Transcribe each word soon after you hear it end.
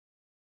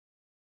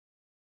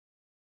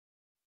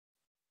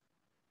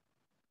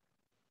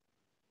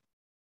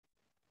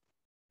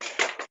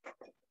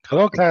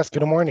Hello, class.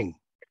 Good morning.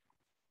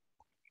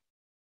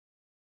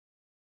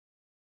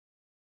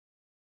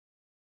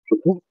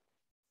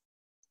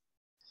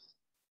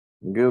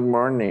 Good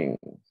morning.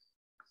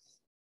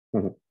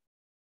 All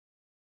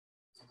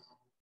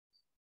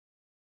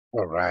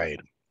right.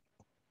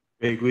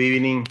 Hey, good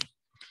evening.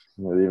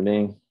 Good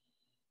evening.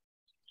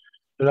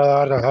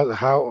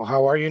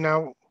 How are you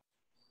now?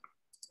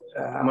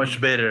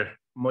 Much better,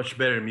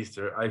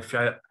 mister. I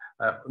feel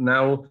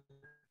now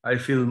I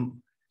feel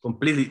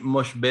completely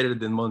much better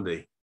than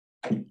Monday.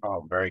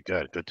 Oh, very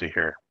good. Good to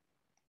hear.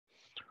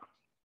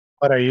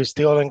 But are you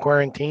still in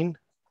quarantine?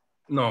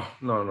 No,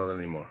 not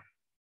anymore.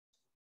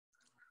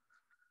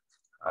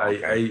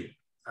 Okay.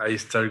 I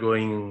start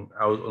going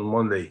out on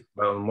Monday,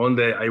 but on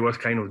Monday I was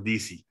kind of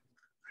dizzy.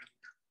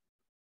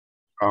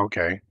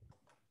 Okay.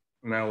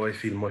 Now I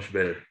feel much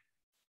better.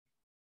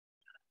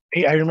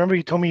 Hey, I remember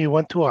you told me you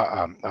went to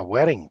a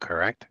wedding,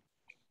 correct?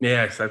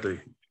 Yeah,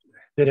 exactly.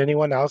 Did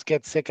anyone else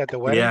get sick at the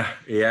wedding?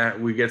 Yeah.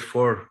 We get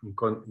four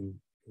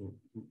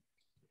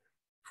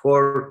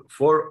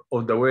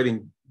of the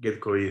wedding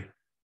get COVID.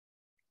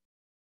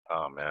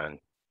 Oh man.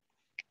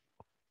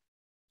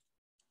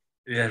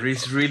 Yeah,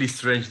 it's really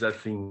strange, that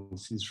thing.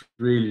 It's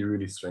really,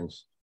 really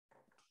strange.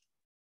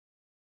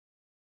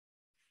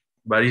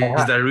 But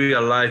it's the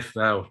real life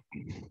now.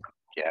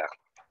 Yeah.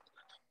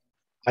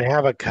 I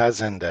have a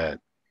cousin that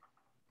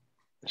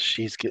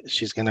she's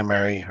gonna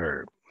marry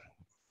her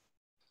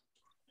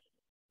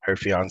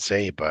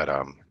fiance, but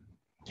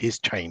he's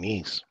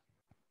Chinese.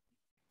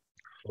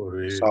 Oh,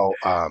 really?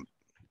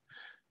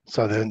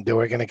 So then they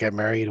were gonna get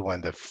married when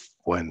the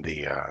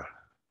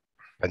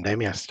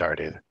pandemic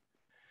started.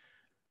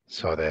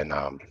 So then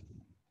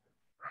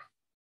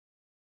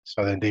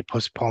they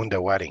postponed the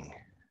wedding.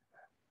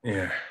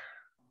 Yeah.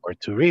 For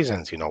two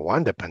reasons,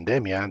 one, the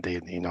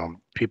pandemic,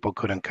 people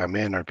couldn't come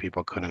in or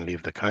people couldn't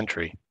leave the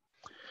country.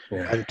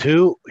 Yeah. And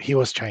two, he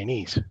was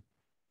Chinese.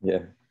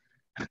 Yeah.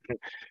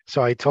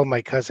 So I told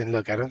my cousin,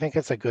 look, I don't think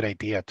it's a good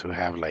idea to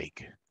have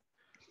like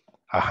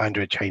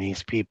 100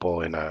 Chinese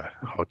people in a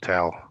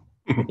hotel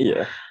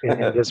Yeah.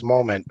 in this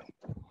moment.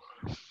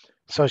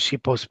 So she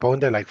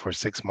postponed it like for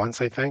 6 months,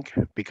 I think,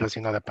 because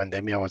the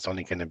pandemic was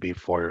only going to be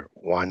for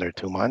 1 or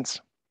 2 months.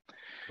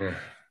 Yeah.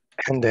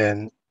 And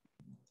then,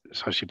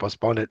 so she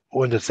postponed it.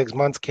 When the 6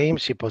 months came,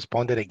 she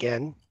postponed it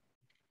again.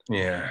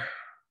 Yeah.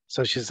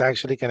 So she's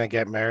actually going to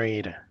get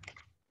married, I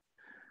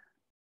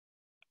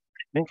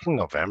think in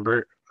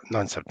November,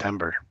 not in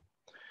September.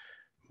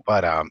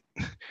 But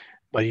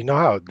you know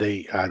how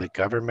the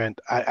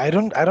government, I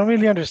don't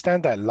really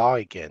understand that law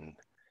again.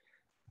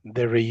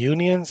 The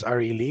reunions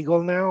are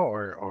illegal now,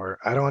 or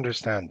I don't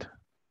understand.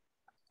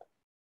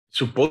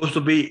 Supposed to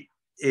be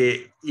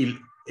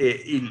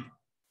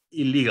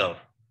illegal.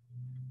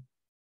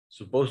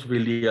 Supposed to be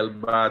illegal,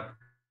 but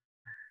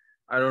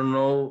I don't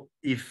know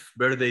if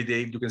birthday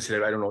day you can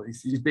celebrate. I don't know.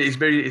 It's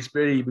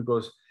very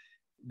because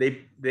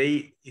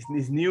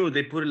it's new.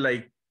 They put it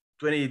like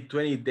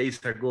 20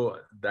 days ago,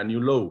 the new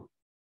law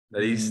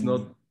that is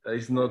not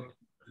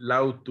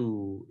allowed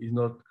to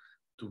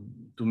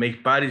to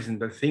make parties and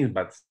that things,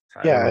 but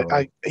I don't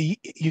know.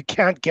 You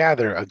can't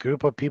gather. A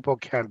group of people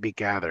can't be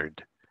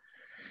gathered.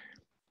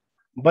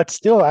 But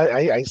still,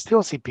 I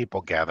still see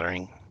people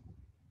gathering.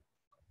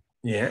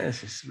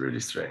 Yes, it's really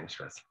strange.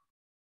 But...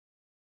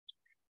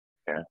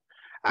 Yeah.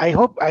 I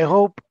hope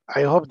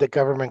the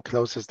government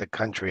closes the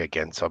country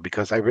again. So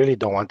because I really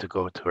don't want to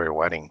go to her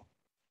wedding.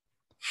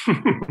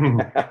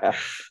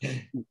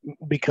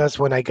 Because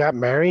when I got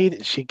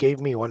married, she gave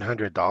me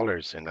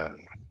 $100 in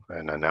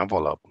an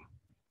envelope.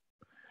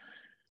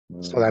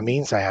 So that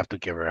means I have to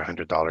give her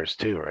 $100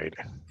 too, right?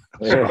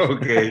 So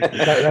okay.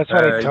 That's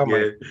what I tell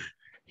my.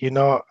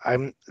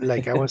 I'm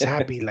like, I was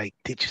happy. Like,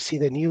 did you see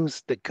the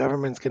news? The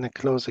government's gonna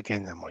close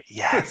again. I'm like,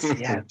 yes.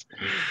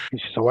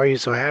 So why are you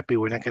so happy?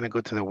 We're not gonna go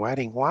to the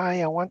wedding.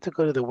 Why? I want to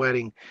go to the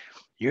wedding.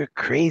 You're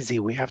crazy.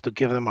 We have to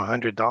give them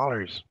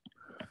 $100.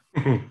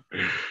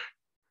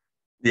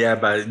 Yeah,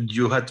 but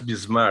you have to be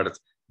smart.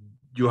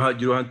 You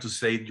don't have to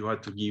say you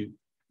have to give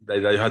that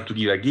you have to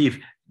give a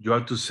gift. You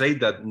have to say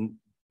that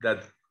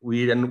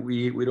we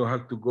don't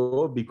have to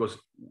go because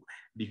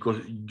you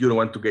don't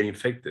want to get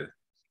infected.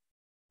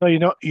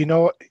 No,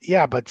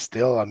 yeah, but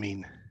still, I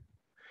mean,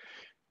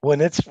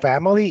 when it's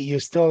family, you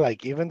still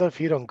like, even though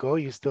if you don't go,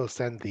 you still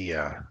send the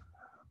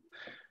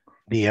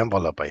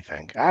envelope, I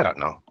think. I don't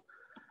know.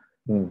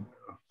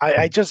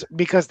 I just,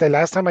 because the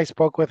last time I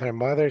spoke with her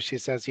mother, she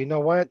says, you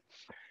know what?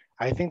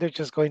 I think they're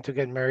just going to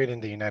get married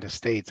in the United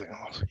States. And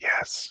I was like,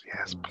 yes,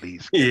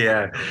 please.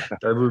 Yeah,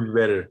 that would be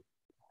better.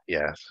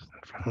 Yes.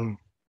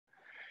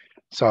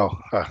 So,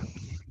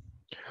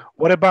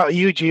 what about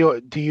you,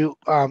 Gio? Do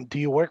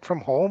you work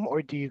from home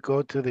or do you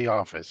go to the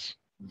office?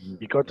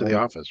 You go to the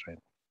office, right?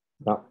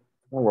 No,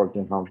 I'm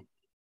working home.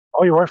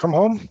 Oh, you work from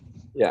home?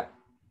 Yeah.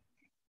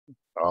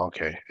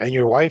 Okay. And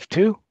your wife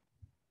too?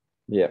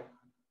 Yeah.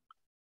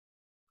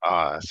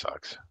 Ah, that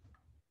sucks.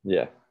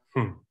 Yeah.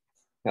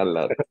 A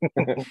lot.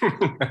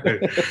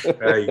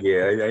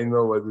 Yeah, I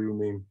know what you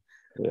mean.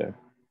 Yeah.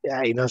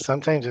 Yeah,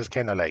 sometimes it's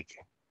kind of like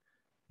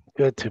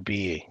good to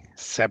be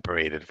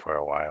separated for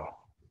a while.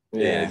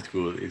 Yeah, it's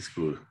good. It's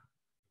good.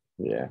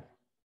 Yeah.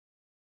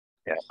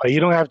 Yeah, but you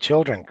don't have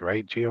children,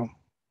 right, Gio?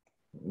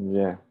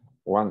 Yeah.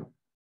 One.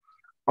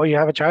 Oh, you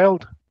have a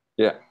child?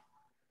 Yeah.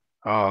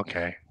 Oh,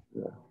 okay.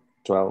 Yeah.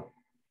 12.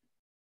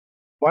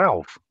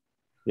 12.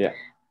 Yeah.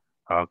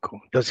 Oh, cool.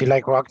 Does he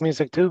like rock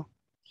music too?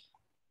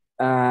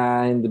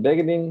 In the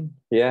beginning,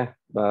 yeah,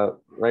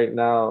 but right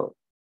now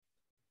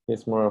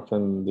he's more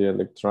often the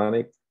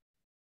electronic.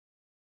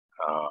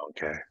 Oh,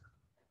 okay.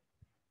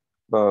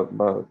 But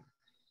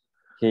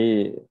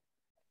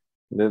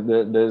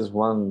there's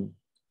one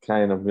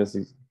kind of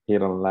music he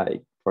don't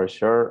like for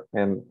sure,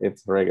 and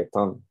it's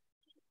reggaeton.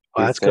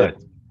 Oh, that's good.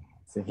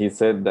 He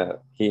said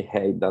that he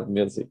hate that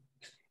music.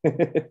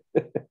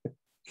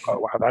 Oh,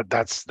 wow,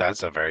 that's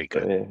a very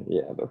good.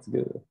 Yeah, that's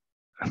good.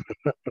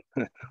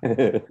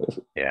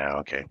 Yeah,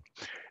 okay.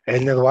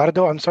 And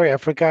Eduardo, I'm sorry, I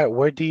forgot.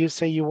 Where do you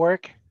say you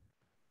work?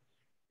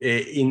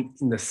 In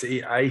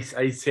the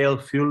I sell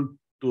fuel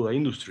to the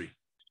industry.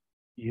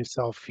 You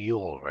sell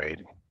fuel,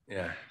 right?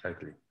 Yeah,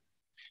 exactly.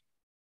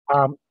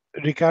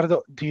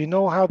 Ricardo, do you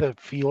know how the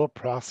fuel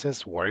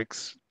process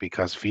works?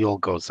 Because fuel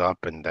goes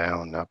up and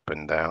down, up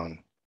and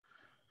down.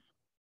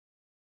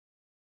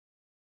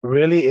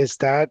 Really, is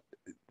that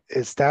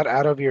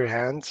out of your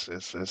hands?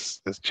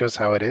 Is just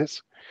how it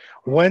is?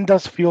 When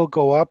does fuel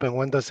go up and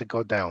when does it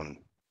go down?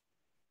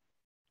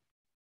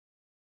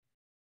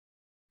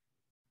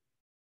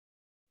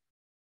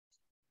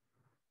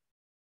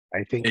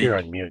 I think you're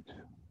on mute.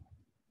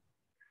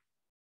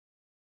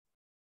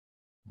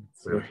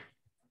 So,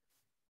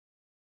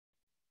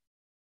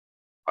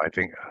 I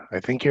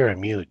think you're on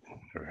mute.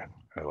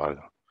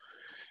 Eduardo.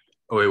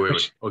 Oh,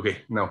 wait. Okay,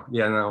 no,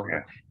 yeah, no.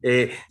 Yeah.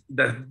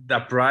 The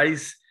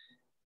price,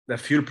 the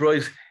fuel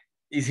price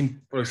is,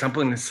 for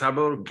example, in El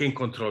Salvador, can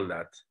control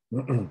that.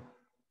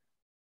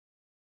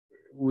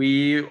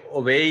 We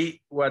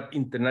obey what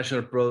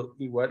international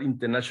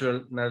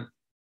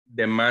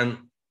demand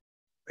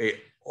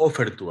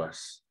offered to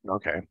us.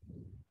 Okay.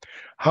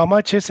 How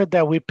much is it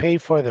that we pay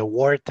for the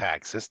war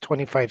tax? It's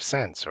 25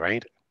 cents,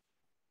 right?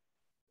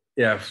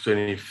 Yeah,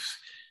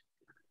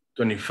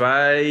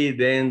 25,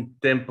 then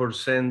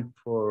 10%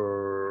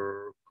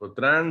 for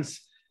Cotrans,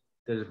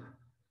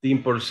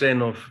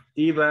 13% of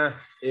IVA,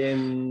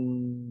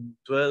 and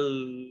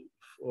 12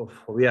 of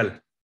Jovial.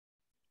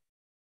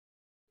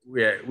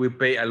 We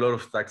pay a lot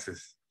of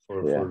taxes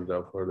for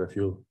the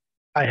fuel.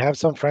 I have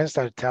some friends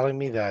that are telling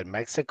me that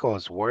Mexico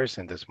is worse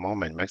in this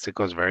moment.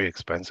 Mexico is very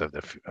expensive.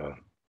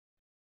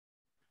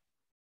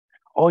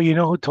 Oh, you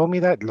know who told me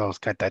that? Los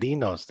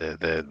Catarinos,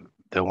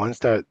 the ones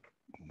that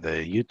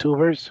the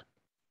YouTubers.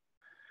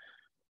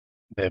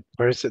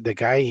 The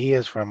guy, he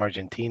is from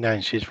Argentina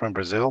and she's from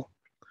Brazil,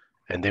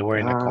 and they were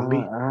in a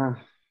combi.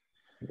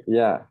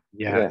 Yeah.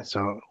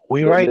 So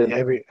we write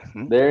every.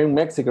 They're in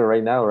Mexico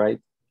right now, right?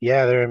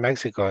 Yeah, they're in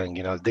Mexico, and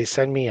they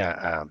sent me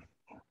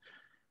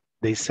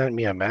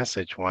a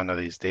message one of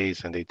these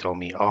days, and they told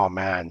me, "Oh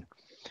man,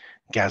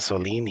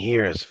 gasoline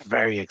here is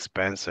very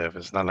expensive.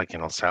 It's not like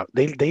in El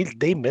Salvador.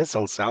 They miss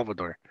El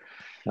Salvador."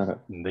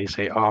 And they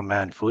say, "Oh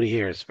man, food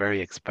here is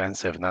very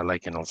expensive, not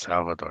like in El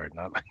Salvador."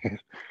 Not like.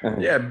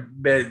 Yeah,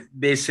 but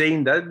they're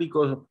saying that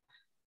because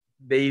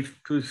they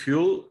could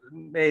fuel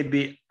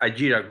maybe a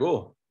year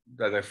ago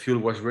that the fuel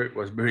was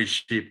very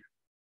cheap.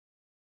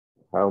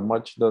 How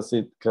much does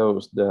it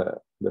cost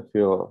the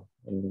fuel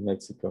in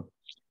Mexico?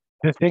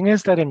 The thing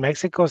is that in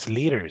Mexico it's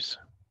liters,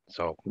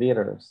 so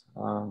liters.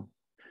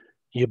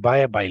 You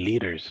buy it by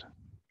liters.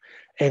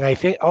 And I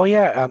think, oh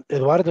yeah,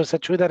 Eduardo, is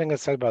it true that in El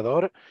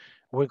Salvador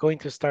we're going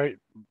to start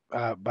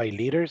by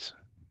liters?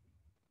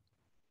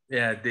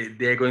 Yeah,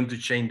 they're going to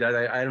change that.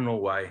 I don't know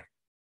why.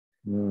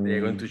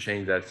 They're going to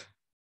change that.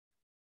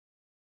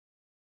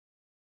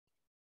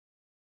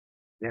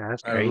 Yeah,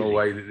 that's crazy. I don't know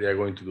why they're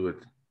going to do it.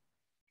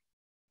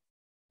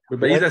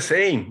 But it's the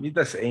same. It's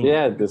the same.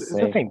 Yeah, it's the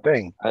same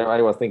thing.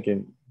 I was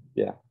thinking,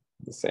 yeah,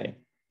 the same.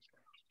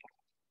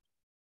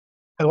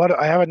 Eduardo,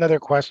 I have another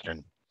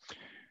question.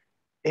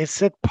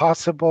 Is it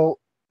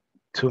possible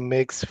to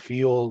mix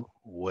fuel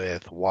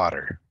with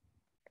water?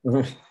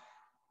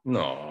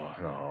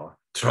 No.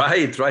 Try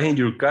in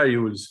your car,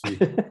 you will see.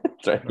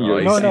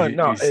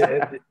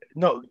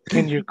 No.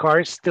 Can your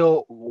car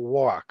still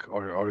walk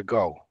or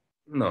go?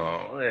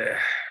 No,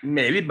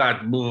 maybe,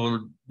 but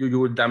you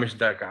will damage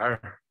the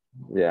car.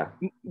 Yeah.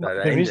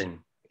 The engine.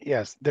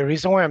 Yes, the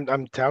reason why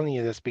I'm telling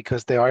you this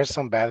because there are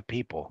some bad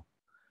people.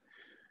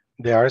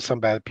 There are some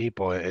bad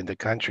people in the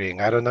country,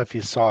 and I don't know if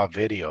you saw a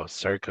video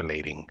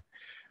circulating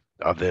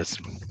of this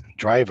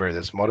driver,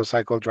 this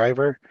motorcycle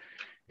driver.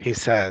 He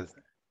says,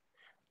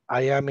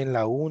 I am in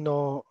la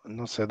uno,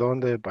 no sé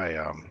dónde, by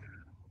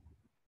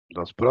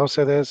Los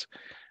Procedes,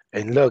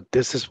 and look,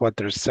 this is what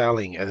they're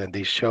selling. And then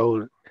he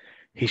showed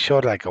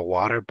like a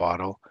water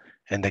bottle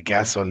and the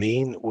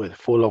gasoline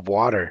full of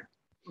water.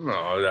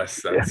 No,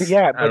 that's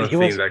yeah, but he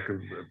was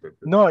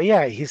no,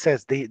 yeah, he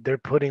says they're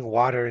putting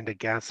water in the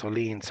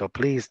gasoline, so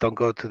please don't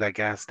go to that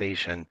gas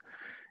station.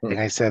 And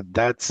I said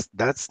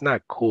that's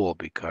not cool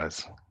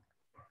because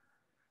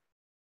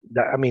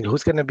I mean,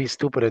 who's gonna be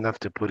stupid enough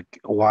to put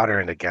water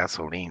in the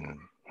gasoline?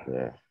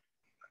 Yeah,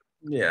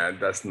 Yeah,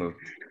 that's not.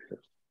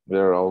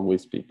 there are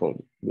always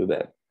people do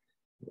that.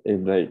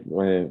 It's like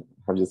when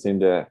have you seen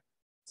that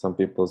some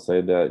people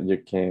say that you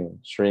can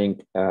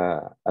shrink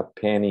a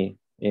penny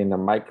in a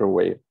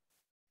microwave?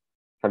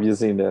 Have you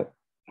seen that?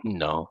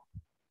 No.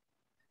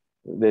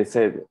 They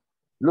said,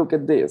 look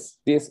at this.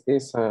 This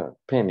is a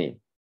penny.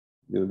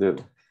 You do,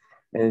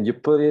 and you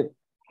put it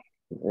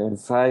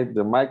inside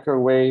the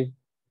microwave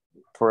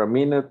for a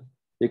minute.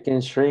 You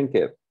can shrink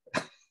it.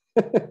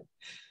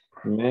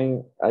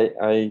 Man,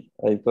 I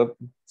thought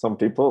some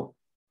people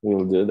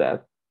will do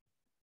that.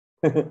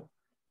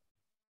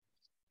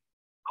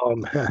 Oh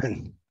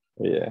man.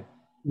 Yeah,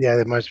 Yeah,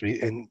 there must be.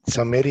 And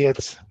some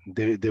idiots,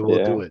 they will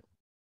yeah, do it.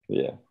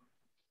 yeah.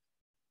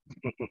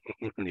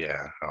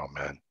 Yeah. Oh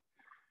man.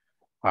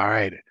 All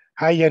right.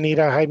 Hi,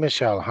 Yanita. Hi,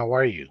 Michelle. How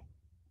are you?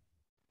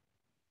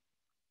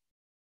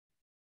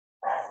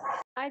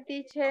 Hi,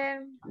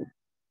 teacher.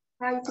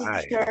 Hi,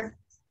 Hi. teacher.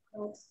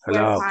 We're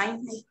Hello.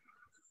 fine.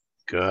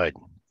 Good.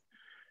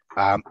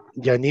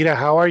 Yanita,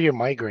 how are your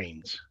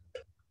migraines?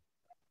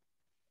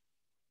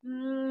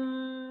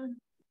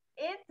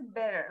 It's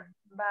better,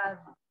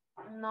 but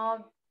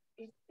not.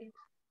 I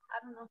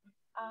don't know.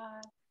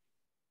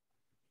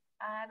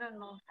 I don't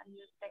know how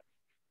you say.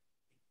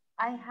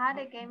 I had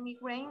a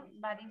migraine,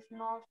 but it's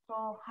not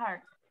so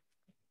hard.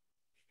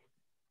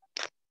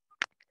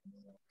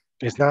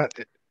 It's not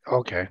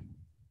okay.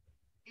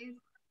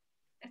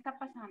 Está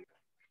pasando.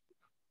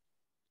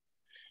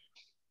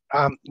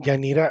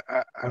 Yanira,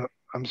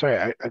 I'm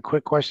sorry. A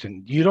quick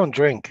question. You don't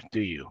drink, do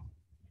you?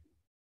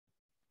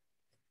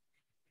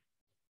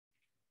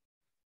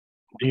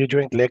 Do you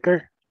drink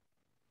liquor?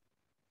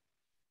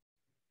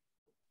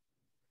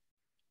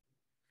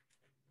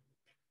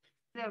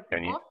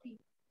 Coffee.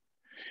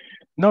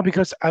 No,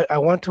 because I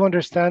want to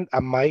understand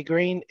a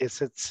migraine.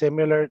 Is it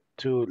similar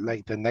to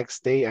like the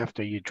next day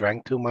after you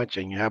drank too much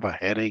and you have a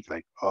headache?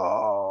 Like,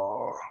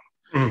 oh,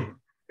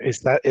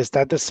 is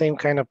that the same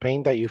kind of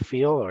pain that you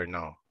feel or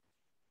no?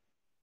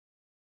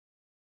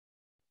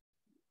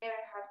 Never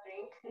have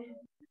drink.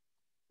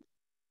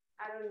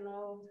 I don't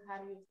know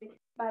how you say,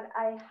 but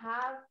I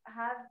have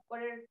had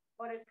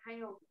other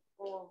kind of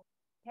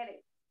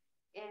headache,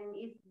 and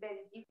it's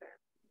very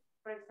different.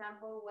 For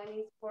example, when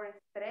it's for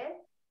stress,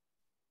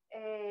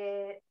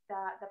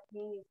 the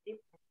pain is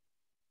different.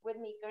 With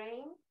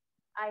migraine,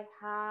 I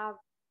have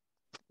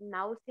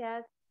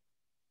nausea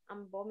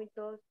and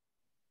vomitus,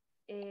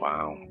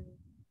 Wow. and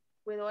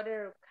with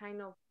other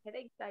kind of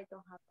headaches, I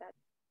don't have that.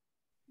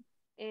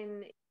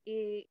 And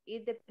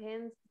it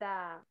depends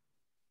the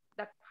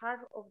part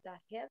of the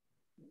head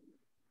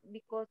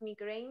because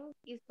migraine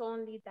is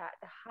only the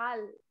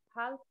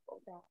half of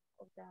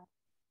the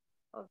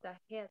of the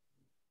head.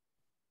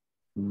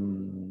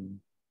 Mm,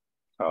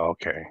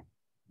 Okay.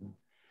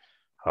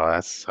 Oh,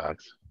 that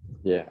sucks.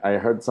 yeah, I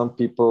heard some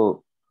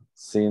people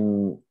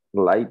seen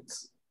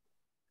lights,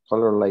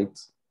 color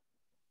lights,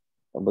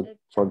 but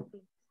for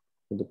Exactly.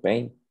 the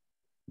pain,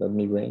 that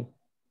migraine.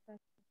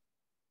 Exactly.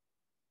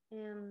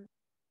 And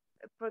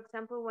for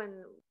example,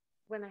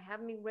 when I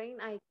have migraine,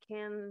 I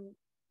can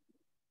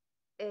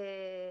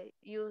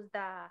use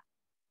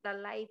the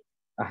light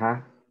Uh-huh.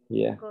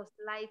 Yeah. because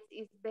light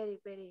is very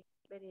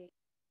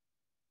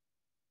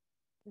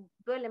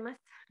duele más.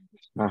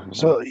 Uh-huh.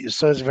 So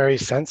it's very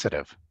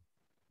sensitive.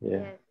 Yeah.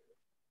 Yes,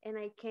 and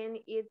I can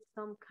eat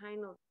some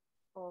kind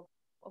of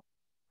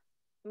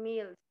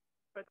meals.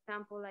 For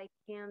example, I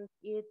can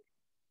eat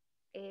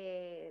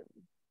uh,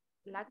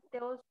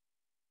 lactose.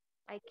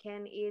 I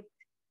can eat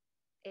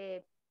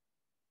a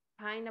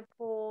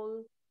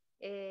pineapple.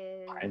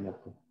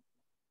 Pineapple.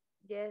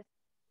 Yes,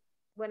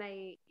 when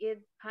I eat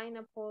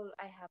pineapple,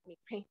 I have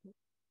migraine.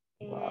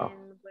 Wow.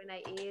 And when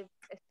I eat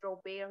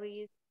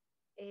strawberries,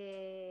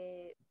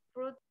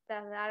 fruits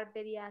that are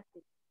very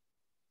acid.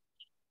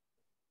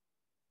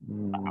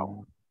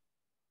 Mm,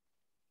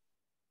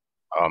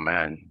 Oh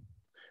man.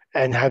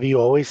 And have you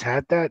always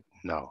had that?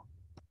 No.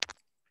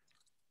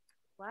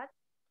 What?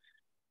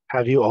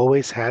 Have you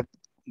always had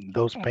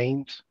those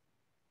pains?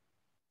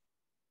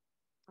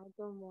 I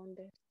don't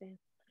understand.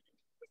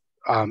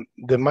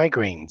 The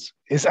migraines.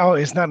 It's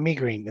not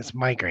migraine, it's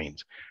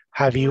migraines.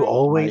 Have you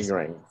always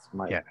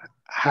migraines. yeah.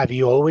 Have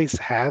you always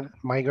had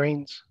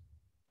migraines?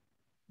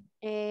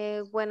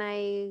 When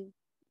I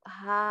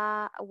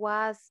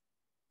was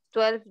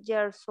 12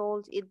 years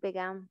old, it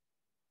began.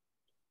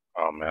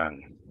 Oh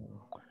man.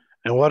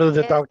 And what do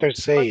the Yes,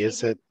 doctors say?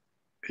 because Is it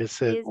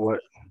is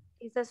what?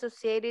 is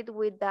associated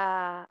with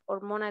the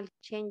hormonal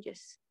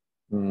changes.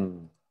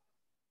 Mm.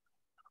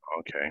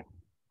 Okay.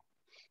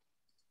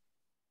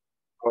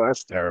 Oh,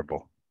 that's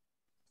terrible.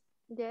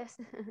 Yes.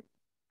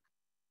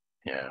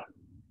 Yeah.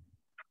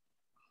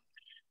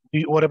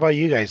 What about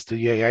you guys? Do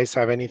you guys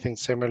have anything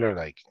similar,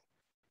 like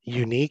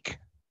unique?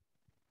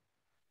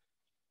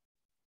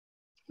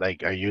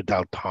 Like, are you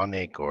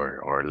daltonic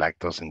or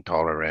lactose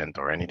intolerant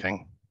or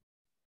anything?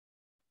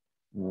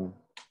 Mm.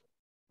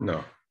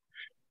 No.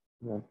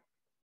 Yeah.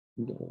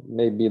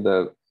 Maybe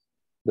the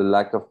The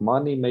lack of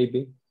money,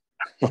 maybe.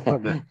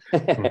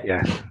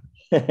 Yeah,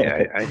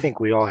 yeah. I think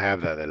we all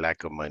have that, the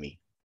lack of money.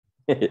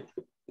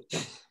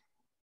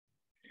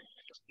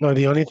 No,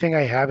 the only thing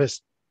I have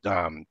is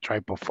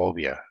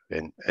trypophobia,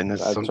 and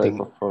it's something.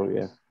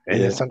 Trypophobia. And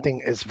Yeah. it's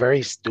something. It's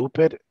very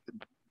stupid,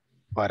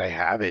 but I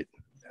have it,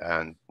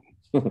 and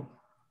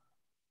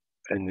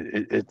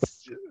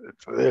it's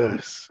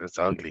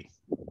ugly.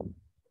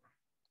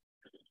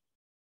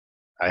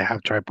 I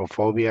have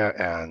trypophobia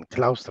and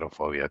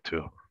claustrophobia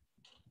too.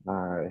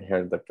 I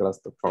heard the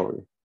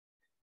claustrophobia.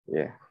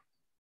 Yeah.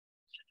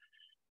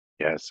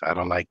 Yes, I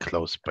don't like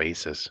closed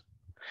spaces.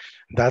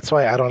 That's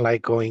why I don't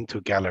like going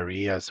to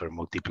gallerias or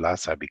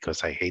multiplaza,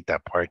 because I hate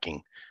that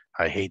parking.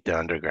 I hate the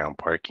underground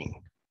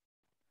parking.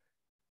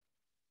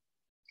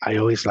 I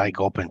always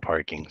like open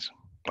parkings.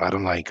 I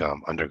don't like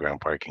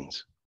underground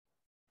parkings.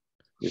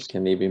 You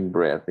can even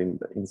breathe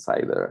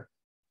inside there.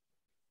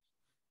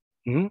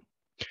 Hmm?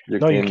 You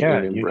No, you can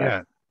can't. even You breathe.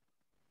 can't.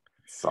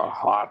 It's so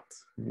hot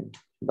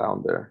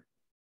down there.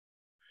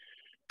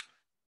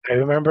 I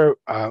remember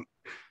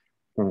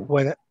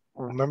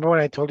when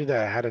I told you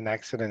that I had an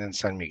accident in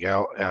San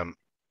Miguel.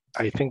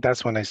 I think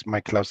that's when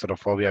my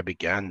claustrophobia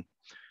began.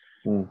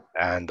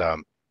 And I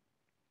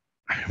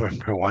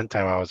remember one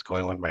time I was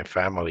going with my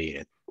family,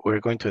 and we were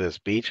going to this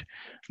beach,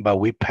 but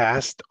we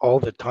passed all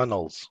the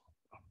tunnels.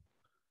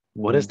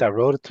 What is that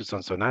road to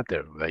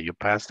Sonsonate that you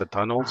pass the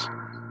tunnels?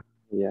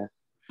 Yeah.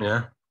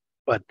 Yeah.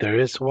 But there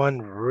is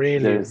one really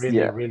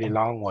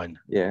long one.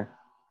 Yeah.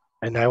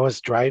 And I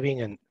was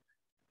driving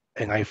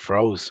and I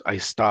froze. I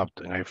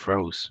stopped and I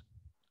froze.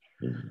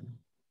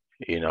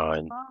 You know,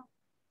 and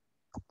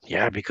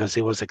yeah, because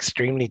it was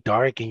extremely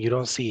dark and you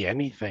don't see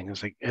anything.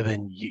 It's like, and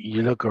then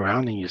you look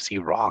around and you see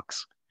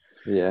rocks.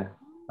 Yeah.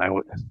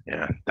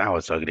 Yeah, that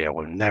was ugly. I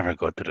will never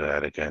go through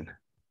that again.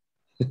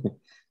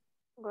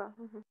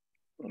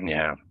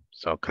 Yeah,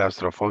 so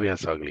claustrophobia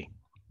is ugly.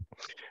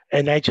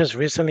 And I just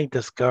recently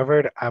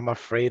discovered I'm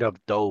afraid of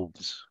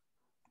doves.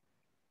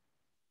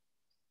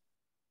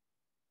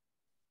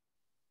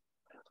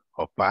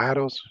 Or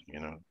pájaros,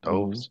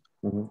 doves.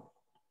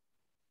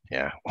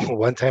 Yeah,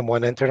 one time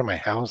one entered my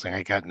house and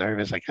I got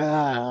nervous, like,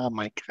 oh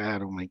my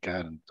God,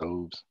 and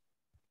doves.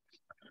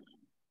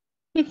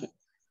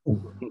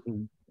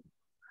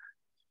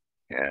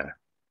 Yeah.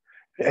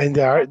 And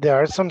there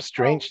are some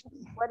strange.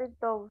 What is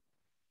those?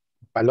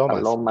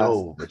 Palomas.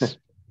 Doves.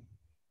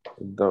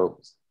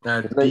 Doves.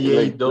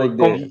 Like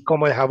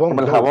Como el jabón.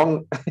 Como el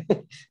jabón.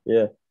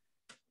 Yeah.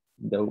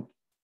 Dove.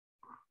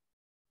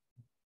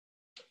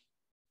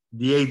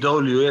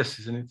 DAWS,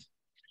 isn't it?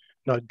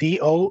 No,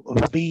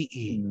 DOVE.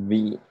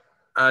 V.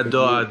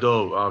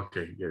 Dove.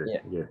 Okay, get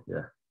it.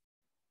 Yeah.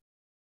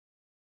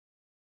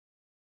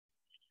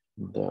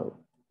 Dove.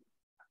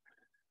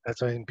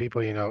 That's when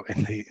people, in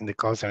the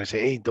call center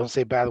say, "Hey, don't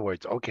say bad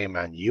words." Okay,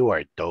 man, you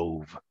are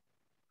dove.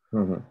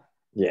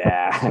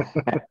 Yeah.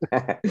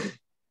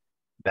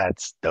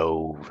 That's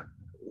dove.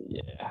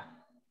 Yeah.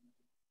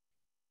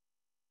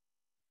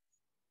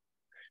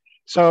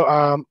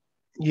 So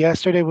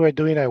yesterday we were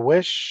doing I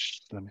wish.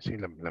 Let me see.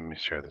 Let me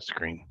share the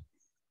screen.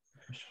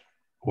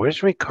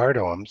 Where's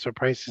Ricardo? I'm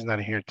surprised he's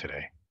not here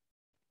today.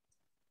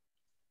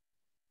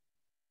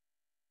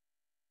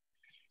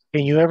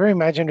 Can you ever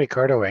imagine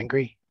Ricardo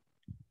angry?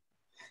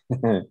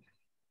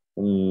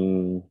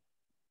 No.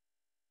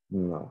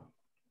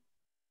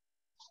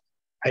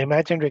 I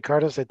imagine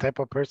Ricardo's the type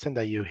of person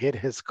that you hit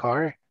his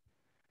car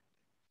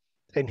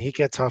and he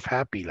gets off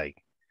happy,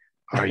 like,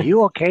 "Are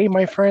you okay,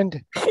 my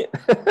friend?"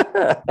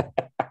 Yeah,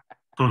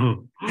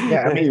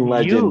 I mean,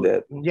 imagine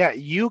that. Yeah,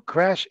 you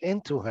crash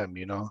into him,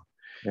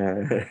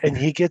 Yeah. and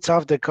he gets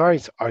off the car.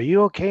 He's, "Are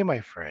you okay,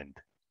 my friend?"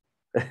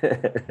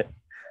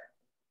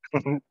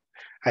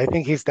 I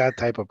think he's that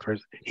type of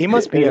person. He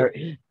must be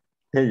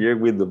You're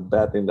with the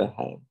bat in the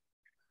hand.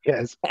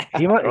 Yes,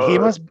 he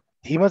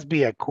must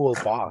be a cool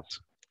boss.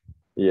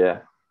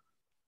 Yeah.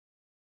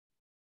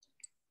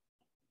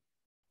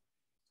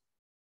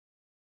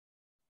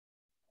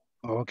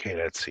 Okay,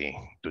 let's see.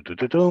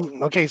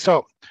 Okay,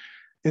 so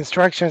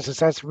instructions, it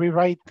says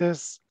rewrite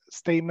this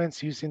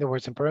statements using the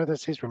words in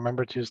parentheses.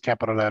 Remember to use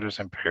capital letters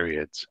and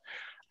periods.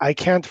 I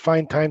can't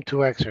find time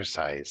to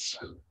exercise.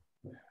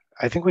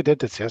 I think we did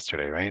this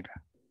yesterday, right?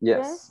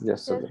 Yes.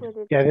 Yes, we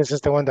did. Yeah, this is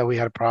the one that we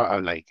had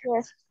like.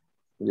 Yes.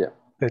 Yeah.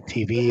 The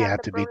TV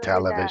had to be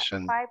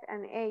television. 5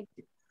 and 8.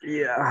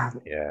 Yeah.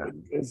 Yeah.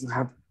 It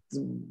have to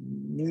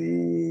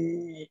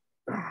be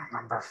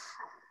number 4.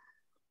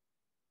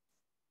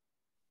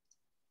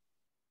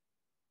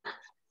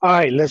 All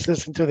right, let's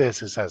listen to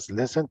this. It says,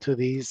 listen to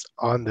these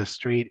on the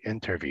street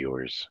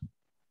interviewers.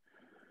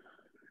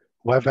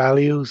 What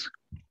values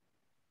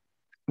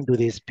do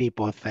these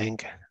people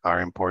think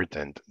are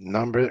important?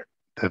 Number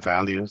the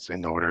values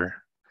in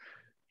order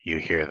you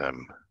hear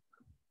them.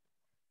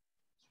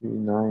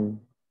 39.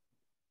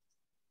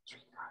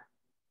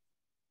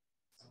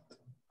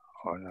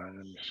 Hold on,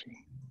 let me see.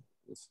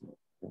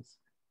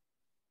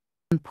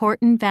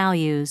 Important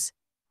values.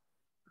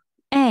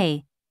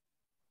 A.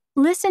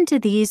 Listen to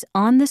these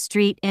on the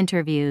street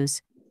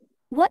interviews.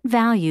 What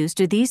values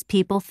do these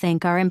people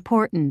think are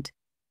important?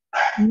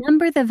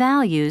 Number the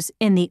values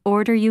in the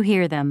order you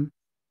hear them.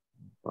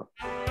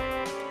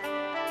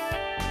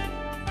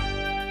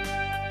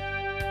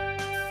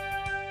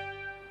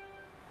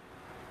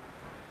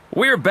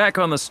 We're back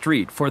on the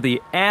street for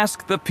the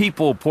Ask the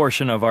People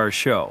portion of our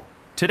show.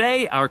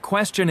 Today, our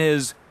question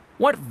is,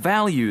 what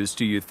values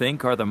do you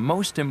think are the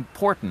most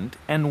important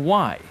and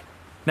why?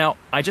 Now,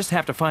 I just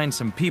have to find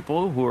some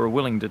people who are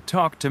willing to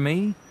talk to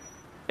me.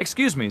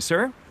 Excuse me,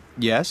 sir.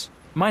 Yes?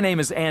 My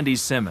name is Andy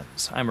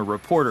Simmons. I'm a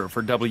reporter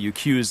for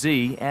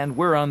WQZ, and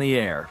we're on the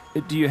air.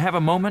 Do you have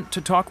a moment to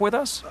talk with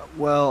us?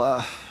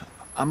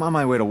 I'm on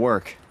my way to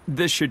work.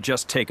 This should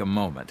just take a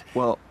moment.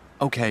 Well,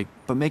 okay,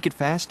 but make it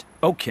fast.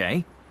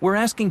 Okay. We're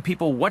asking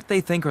people what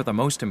they think are the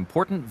most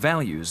important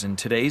values in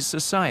today's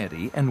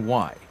society and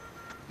why.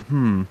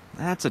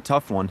 That's a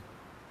tough one.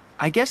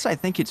 I guess I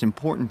think it's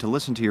important to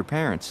listen to your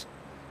parents.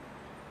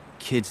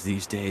 Kids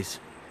these days.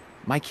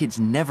 My kids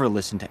never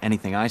listen to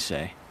anything I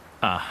say.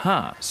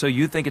 Aha, so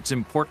you think it's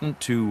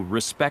important to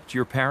respect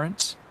your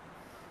parents?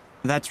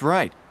 That's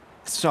right.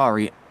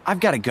 Sorry, I've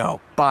got to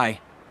go.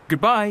 Bye.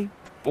 Goodbye.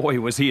 Boy,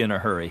 was he in a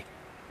hurry.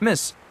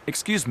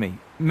 Excuse me,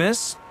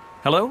 Miss?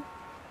 Hello?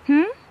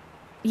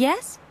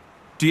 Yes?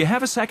 Do you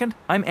have a second?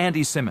 I'm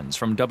Andy Simmons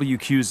from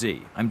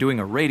WQZ. I'm doing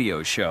a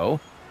radio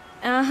show.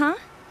 Uh-huh.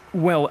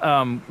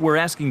 Well, we're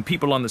asking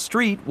people on the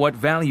street what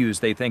values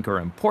they think are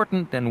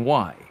important and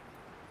why.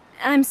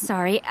 I'm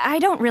sorry, I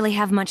don't really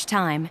have much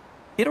time.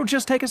 It'll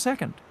just take a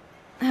second.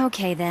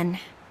 Okay, then.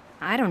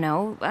 I don't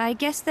know. I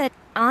guess that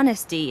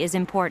honesty is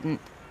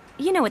important.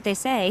 You know what they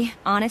say,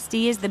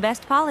 honesty is the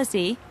best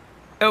policy.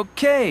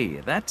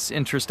 Okay, that's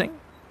interesting.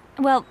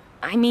 Well,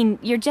 I mean,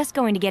 you're just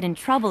going to get in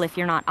trouble if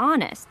you're not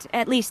honest.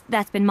 At least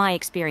that's been my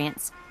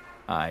experience.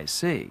 I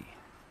see.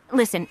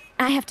 Listen,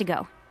 I have to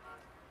go.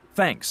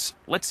 Thanks.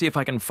 Let's see if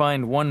I can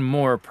find one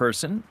more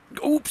person.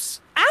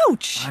 Oops!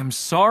 Ouch! I'm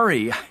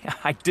sorry.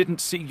 I didn't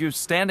see you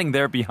standing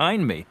there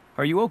behind me.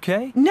 Are you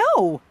okay?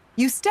 No!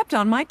 You stepped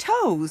on my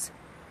toes.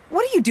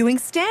 What are you doing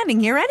standing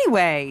here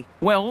anyway?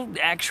 Well,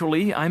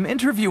 actually, I'm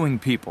interviewing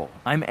people.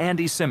 I'm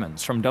Andy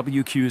Simmons from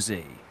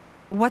WQZ.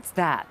 What's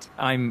that?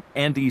 I'm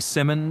Andy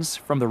Simmons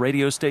from the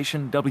radio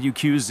station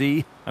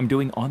WQZ. I'm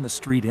doing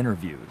on-the-street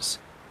interviews.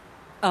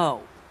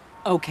 Oh,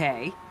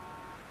 okay.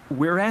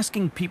 We're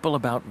asking people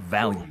about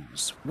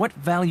values. What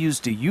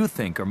values do you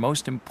think are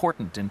most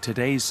important in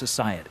today's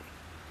society?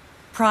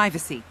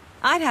 Privacy.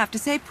 I'd have to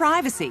say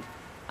privacy.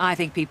 I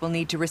think people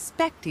need to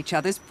respect each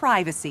other's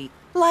privacy.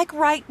 Like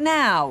right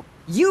now.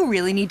 You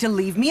really need to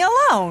leave me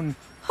alone.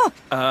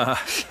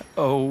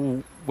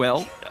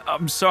 Well,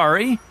 I'm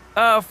sorry.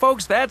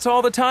 Folks, that's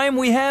all the time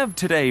we have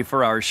today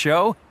for our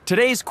show.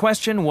 Today's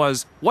question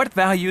was, what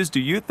values do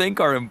you think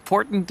are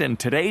important in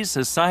today's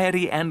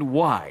society and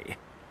why?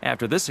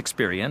 After this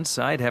experience,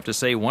 I'd have to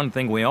say one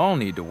thing we all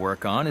need to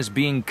work on is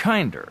being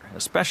kinder,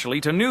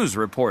 especially to news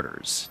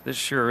reporters. This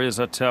sure is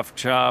a tough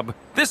job.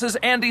 This is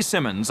Andy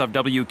Simmons of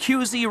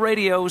WQZ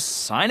Radio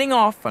signing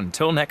off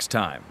until next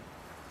time.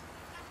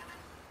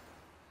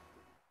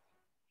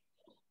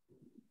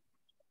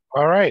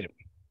 All right.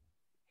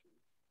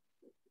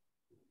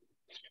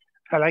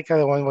 I like how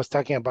the one was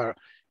talking about,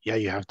 yeah,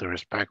 you have to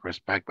respect,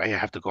 but I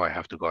have to go.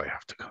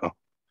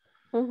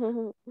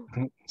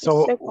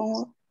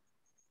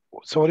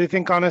 So what do you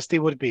think honesty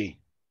would be?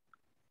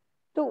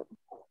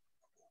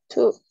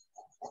 Two,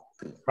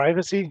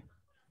 Privacy?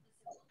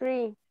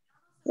 Three,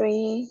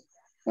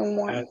 and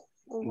one.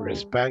 And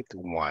respect,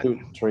 1. 2,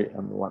 3,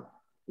 and 1.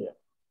 Yeah.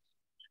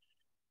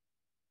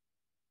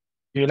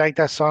 Do you like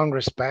that song,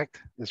 Respect?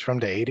 It's from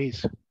the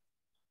 80s.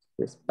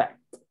 Respect.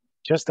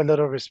 Just a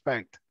little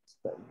respect.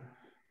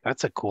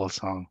 That's a cool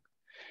song.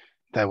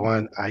 That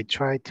one, I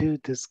try to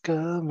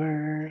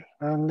discover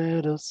a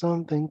little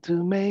something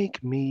to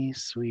make me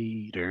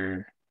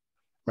sweeter.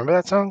 Remember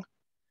that song?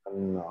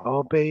 No.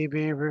 Oh,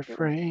 baby,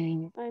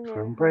 refrain I never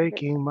from heard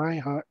breaking my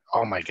heart.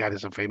 Oh my God,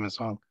 it's a famous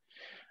song.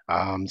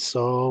 I'm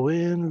so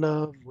in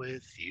love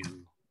with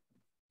you.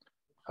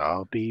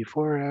 I'll be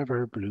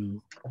forever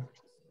blue.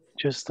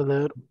 Just a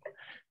little.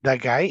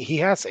 That guy, he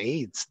has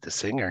AIDS, the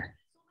singer.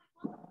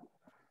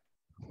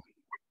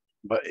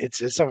 But it's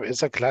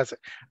a classic.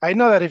 I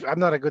know that if I'm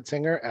not a good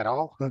singer at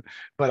all,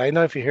 but I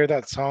know if you hear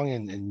that song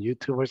in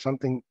YouTube or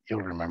something,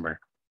 you'll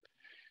remember.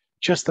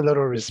 Just a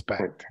little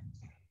respect.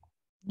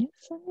 Yes,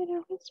 a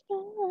little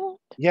respect.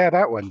 Yeah,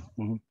 that one.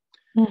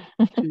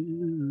 To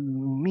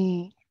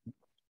me.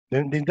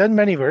 They've done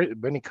many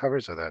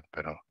covers of that,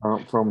 but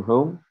From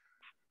whom?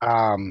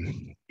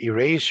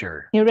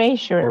 Erasure.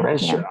 Erasure.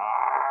 Erasure.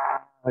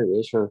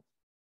 Erasure.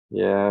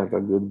 Yeah, the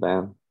good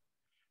band.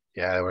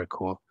 Yeah, they were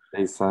cool.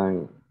 They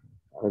sang,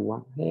 I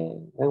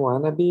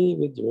wanna be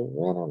with you.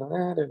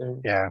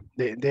 Yeah,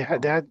 they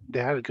had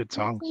good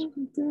songs.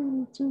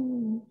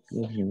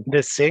 Mm-hmm.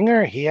 The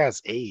singer, he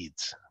has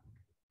AIDS.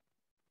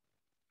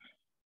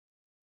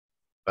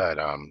 But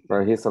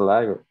he's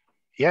alive.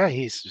 yeah,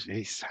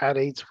 he's had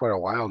AIDS for a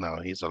while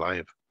now. He's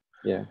alive.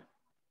 Yeah.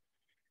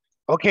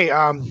 Okay,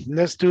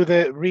 let's do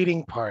the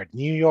reading part.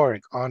 New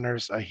York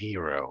honors a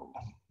hero.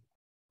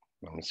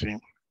 Let me see.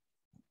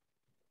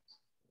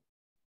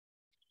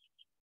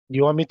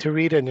 You want me to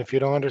read it, and if you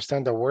don't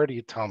understand the word,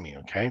 you tell me,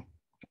 okay?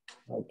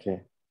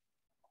 Okay.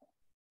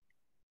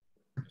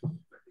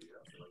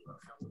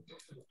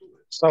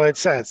 So it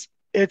says,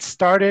 it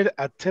started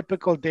a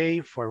typical day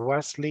for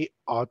Wesley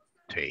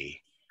Autry.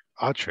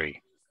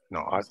 Autry.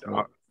 No,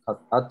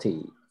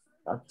 Ati.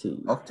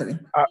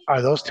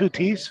 are those two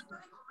T's?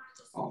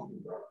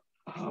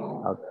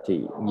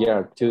 Ati.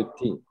 Yeah, 2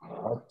 T.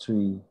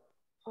 Ati.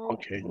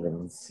 Okay. Let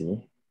me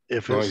see.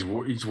 If No, it's,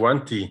 it's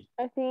one T.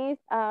 I think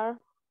it's R.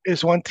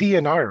 it's one T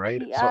and R,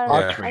 right? So TR.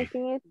 Autry. I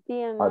think it's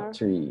T and R.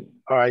 Ati.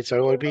 All right, so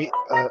it would be,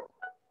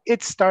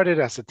 it started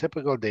as a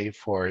typical day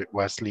for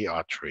Wesley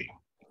Autry,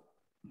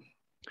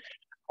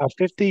 a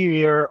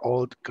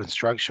 50-year-old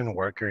construction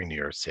worker in New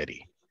York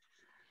City.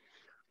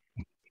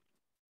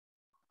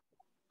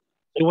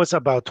 It was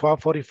about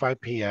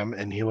 12:45 p.m.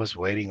 and he was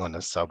waiting on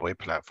the subway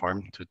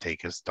platform to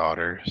take his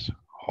daughters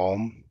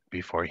home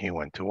before he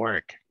went to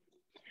work.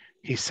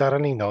 He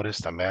suddenly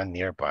noticed a man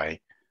nearby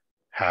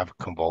have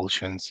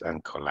convulsions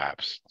and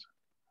collapsed.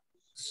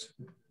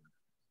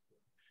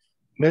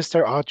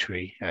 Mr.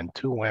 Autry and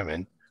two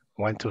women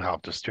went to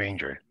help the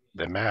stranger.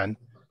 The man,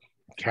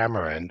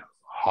 Cameron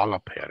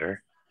Holopeter,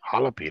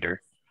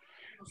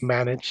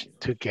 managed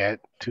to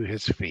get to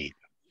his feet,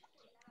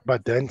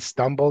 but then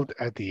stumbled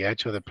at the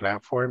edge of the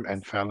platform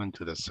and fell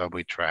into the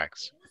subway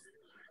tracks.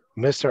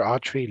 Mr.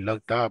 Autry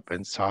looked up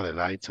and saw the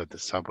lights of the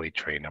subway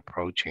train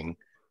approaching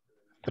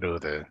through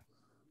the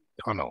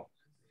tunnel.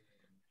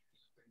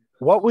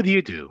 What would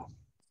you do?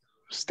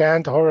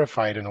 Stand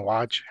horrified and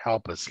watch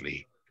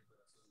helplessly.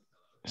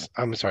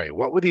 I'm sorry,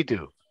 what would you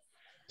do?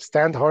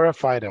 Stand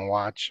horrified and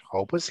watch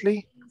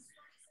hopelessly?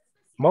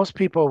 Most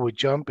people would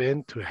jump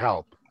in to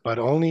help, but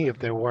only if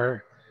there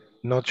were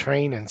no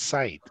train in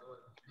sight.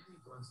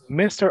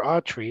 Mr.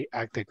 Autry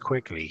acted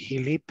quickly. He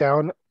leaped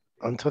down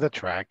onto the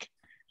track.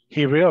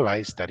 He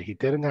realized that he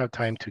didn't have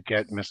time to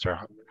get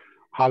Mr.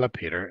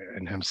 Holopeter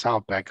and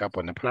himself back up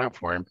on the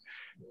platform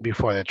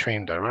before the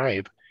train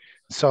arrived.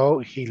 So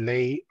he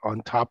lay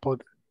on top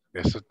of,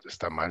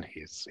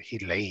 he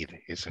laid,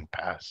 isn't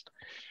past.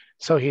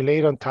 So he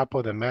laid on top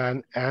of the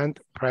man and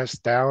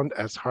pressed down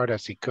as hard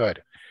as he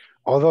could.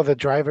 Although the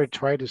driver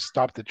tried to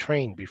stop the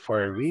train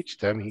before it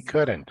reached them, he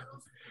couldn't.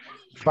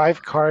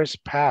 5 cars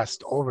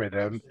passed over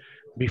them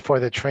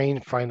before the train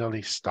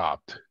finally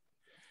stopped.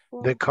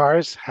 The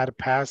cars had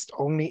passed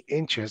only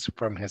inches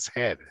from his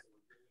head.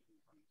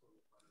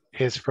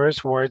 His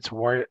first words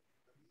were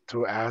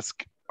to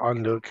ask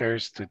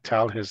onlookers to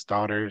tell his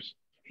daughters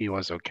he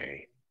was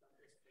okay.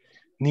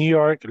 New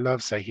York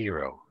loves a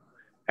hero,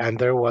 and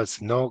there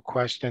was no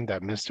question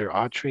that Mr.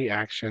 Autry's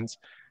actions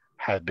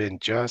had been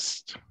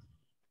just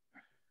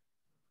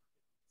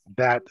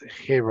that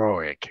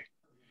heroic.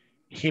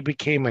 He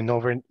became an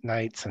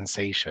overnight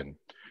sensation.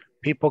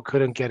 People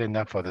couldn't get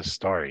enough of the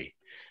story.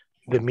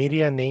 The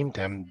media named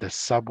him the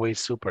Subway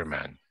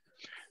Superman.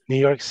 New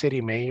York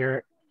City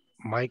Mayor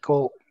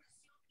Michael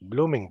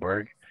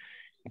Bloomberg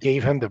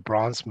gave him the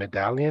bronze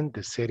medallion,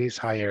 the city's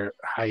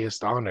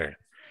highest honor.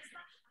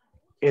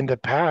 In the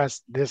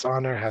past, this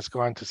honor has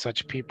gone to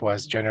such people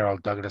as General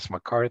Douglas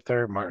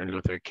MacArthur, Martin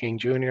Luther King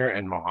Jr.,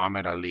 and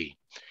Muhammad Ali.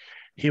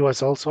 He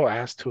was also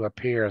asked to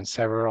appear on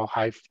several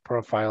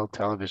high-profile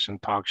television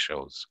talk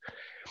shows.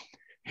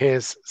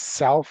 His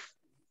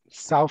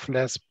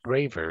selfless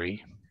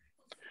bravery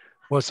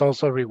was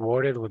also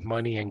rewarded with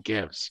money and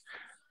gifts.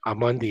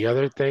 Among the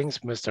other things,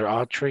 Mr.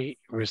 Autry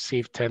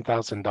received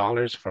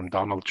 $10,000 from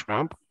Donald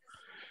Trump,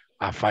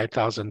 a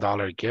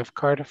 $5,000 gift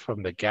card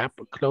from the Gap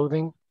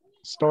clothing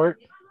store,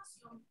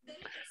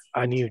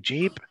 a new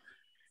Jeep,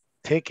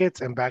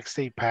 tickets and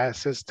backstage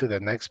passes to the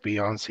next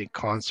Beyonce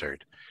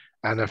concert,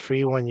 and a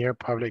free 1-year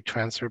public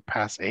transfer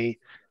pass a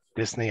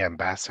Disney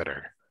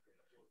ambassador.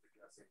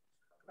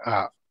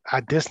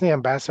 A Disney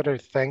ambassador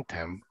thanked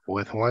him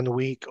with 1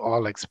 week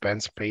all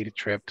expense paid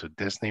trip to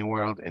Disney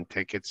World and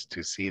tickets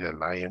to see The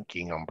Lion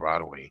King on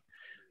Broadway.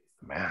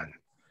 Man,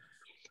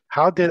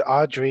 how did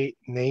Audrey,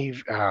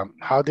 a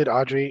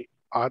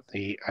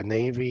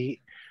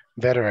Navy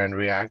veteran,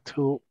 react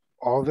to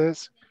all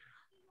this?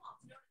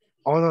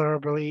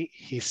 Honorably,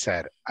 he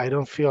said, I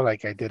don't feel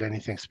like I did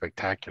anything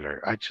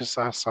spectacular. I just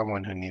saw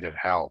someone who needed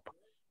help.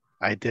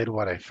 I did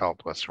what I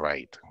felt was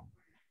right.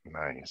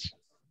 Nice.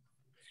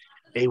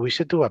 Hey, we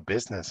should do a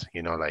business,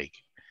 like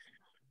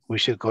we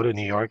should go to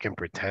New York and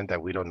pretend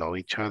that we don't know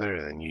each other,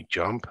 and then you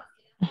jump.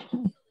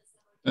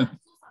 And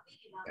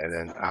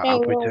then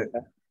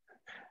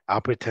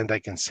I'll pretend I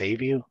can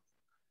save you,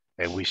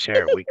 and we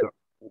share.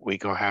 We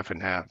go half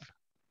and half.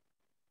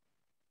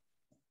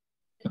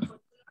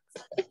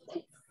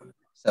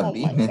 Some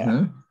business,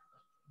 huh?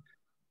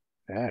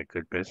 Yeah,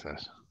 good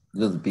business.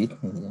 Good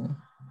business, yeah.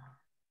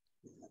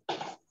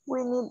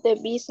 We need the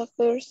visa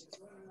first.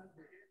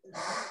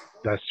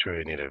 That's true.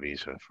 You need a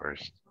visa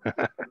first.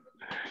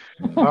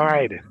 All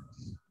right.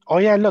 Oh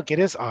yeah, look, it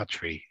is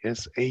Autry.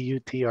 It's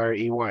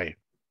Autrey.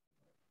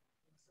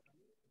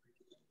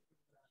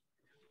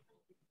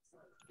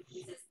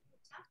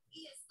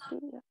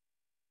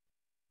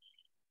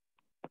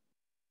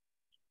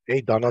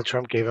 Hey, Donald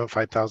Trump gave him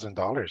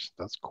 $5,000.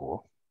 That's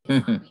cool.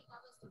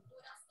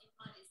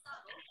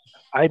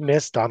 I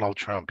miss Donald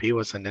Trump. He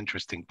was an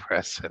interesting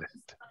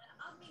president.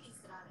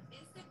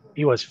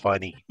 He was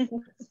funny.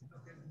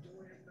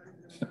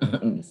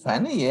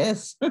 Funny,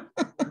 yes.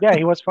 Yeah,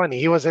 he was funny.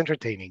 He was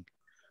entertaining.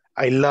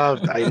 I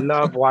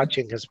loved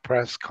watching his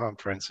press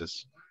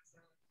conferences.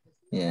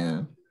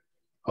 Yeah.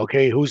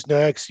 Okay, who's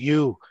next?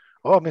 You.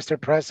 Oh, Mr.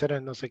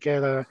 President, no sé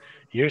qué.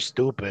 You're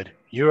stupid.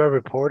 You're a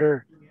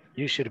reporter.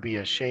 You should be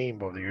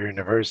ashamed of your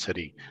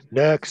university.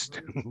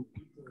 Next.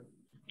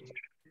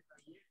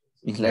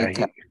 It's Yeah,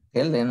 like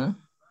Helen, no?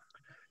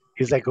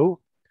 he's like, who?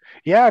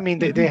 Yeah, I mean,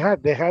 they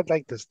had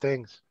like these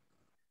things.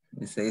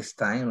 They say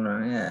style,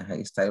 no?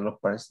 Yeah, style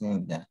of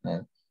person.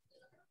 Yeah.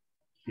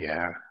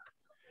 Yeah.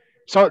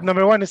 So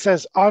number one, it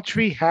says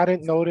Autry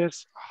hadn't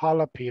noticed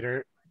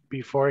Peter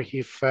before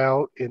he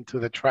fell into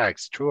the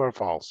tracks. True or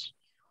false?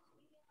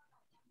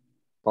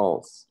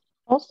 False.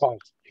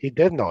 False. He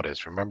did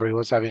notice. Remember, he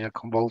was having a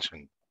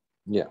convulsion.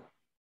 Yeah.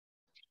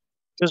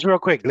 Just real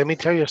quick, let me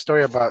tell you a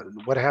story about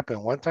what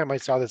happened. One time I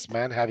saw this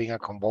man having a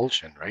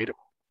convulsion, right?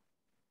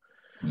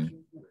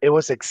 It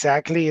was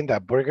exactly in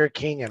that Burger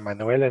King and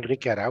Manuel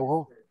Enrique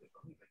Araujo.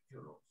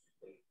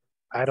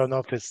 I don't know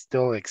if it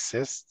still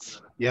exists.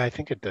 Yeah, I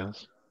think it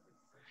does.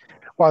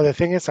 Well, the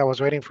thing is, I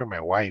was waiting for my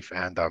wife,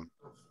 and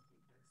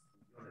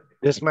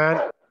this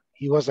man,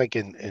 he was like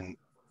in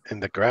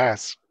the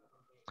grass,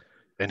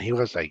 and he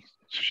was like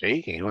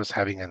shaking. He was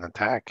having an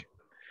attack,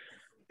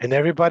 and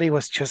everybody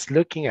was just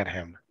looking at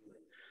him.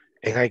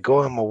 And I go,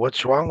 well,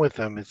 what's wrong with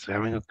him? It's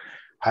having.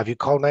 Have you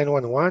called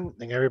 911?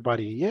 And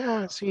everybody,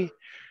 yeah, see.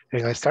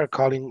 And I start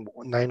calling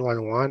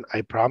 911.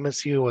 I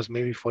promise you, it was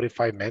maybe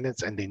 45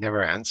 minutes, and they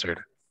never answered.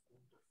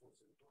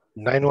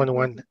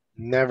 911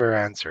 never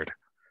answered.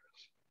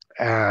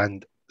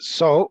 And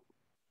so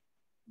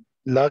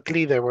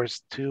luckily there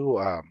was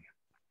two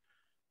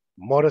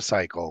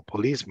motorcycle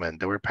policemen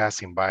that were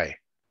passing by.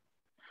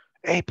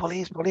 Hey,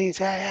 police, police,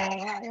 hey, hey,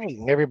 hey.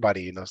 And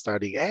everybody,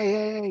 starting, hey,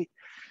 hey, hey.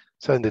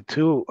 So the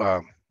two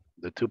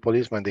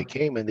policemen, they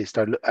came and they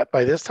started,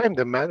 by this time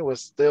the man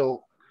was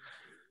still,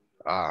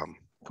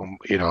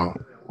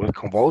 with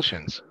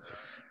convulsions.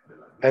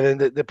 And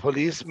then the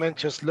policemen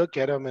just look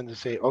at him and they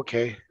say,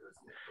 okay.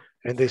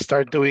 And they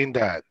start doing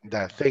that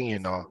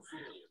thing,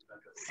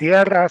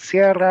 Sierra,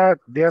 Sierra,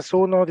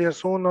 10-1,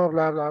 10-1,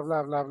 blah, blah,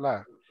 blah, blah,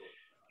 blah.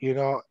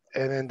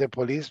 And then the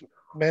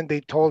policemen,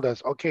 they told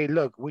us, okay,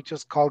 look, we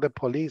just called the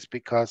police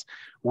because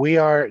we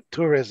are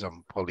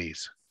tourism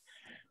police.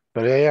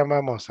 Pero ya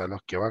llamamos a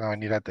los que van a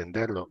venir a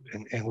atenderlo.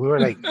 And we were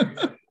like,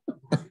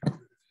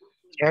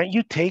 can't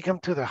you take him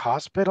to the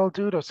hospital,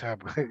 dude? O sea,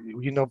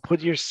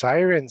 put your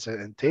sirens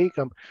and take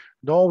him.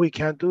 No, we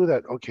can't do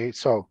that. Okay,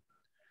 so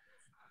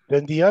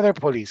then the other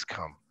police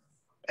come.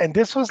 And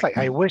this was like,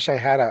 I wish I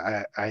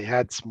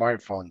had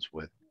smartphones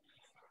with.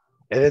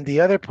 And then the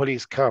other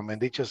police come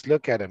and they just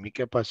look at him. ¿Y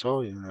qué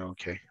pasó?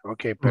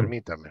 Okay,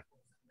 permítame.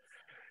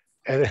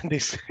 And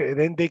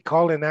then they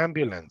call an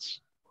ambulance.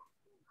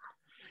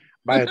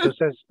 Vaya,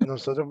 entonces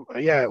nosotros,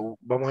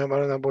 vamos a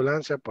llamar una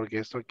ambulancia porque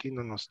esto aquí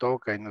no nos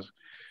toca.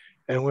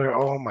 And we're,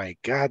 oh my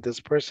God, this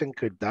person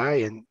could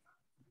die. And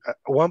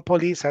one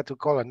police had to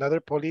call another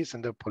police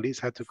and the police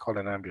had to call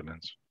an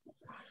ambulance.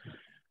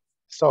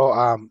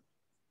 So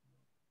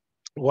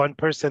one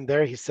person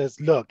there, he says,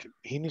 look,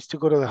 he needs to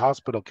go to the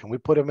hospital. Can we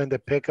put him in the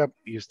pickup?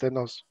 Y usted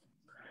nos,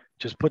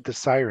 just put the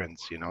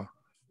sirens,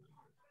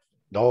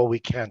 No, we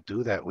can't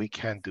do that. We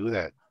can't do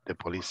that. The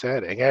police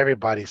said, and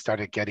everybody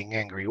started getting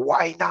angry.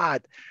 Why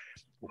not?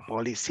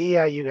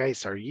 Policia, you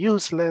guys are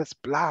useless,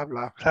 blah,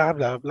 blah, blah,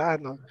 blah, blah.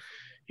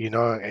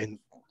 No, and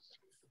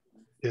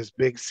this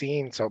big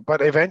scene. So,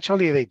 but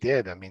eventually they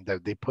did. I mean,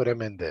 they put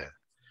him in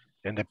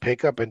the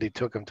pickup and they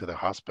took him to the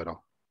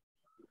hospital.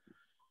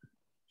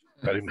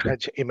 But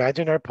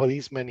imagine our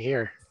policemen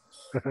here.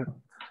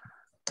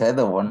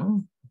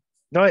 No,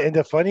 and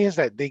the funny is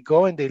that they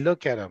go and they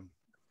look at him.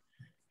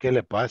 ¿Qué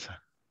le pasa?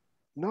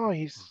 No,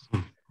 he's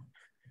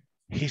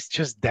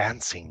just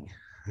dancing.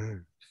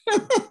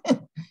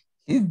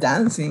 He's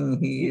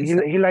dancing.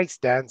 He likes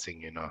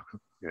dancing,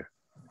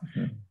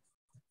 Yeah.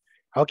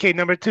 Okay,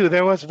 number 2.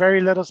 There was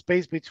very little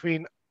space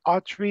between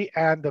Autry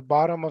and the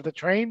bottom of the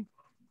train.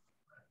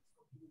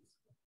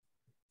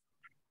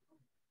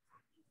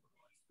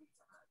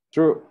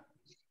 True.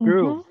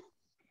 True.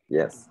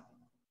 Yes.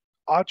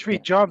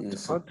 Autry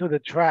jumped onto the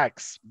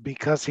tracks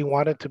because he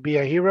wanted to be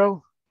a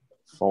hero.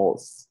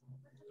 False.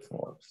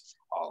 False.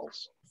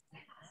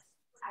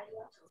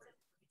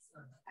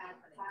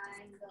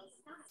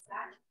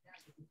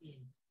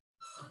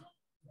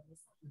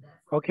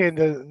 Okay, and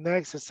the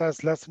next, it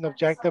says lesson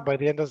objective. By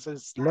the end of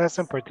this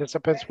lesson,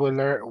 participants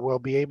will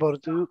be able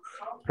to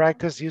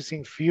practice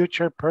using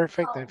future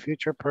perfect and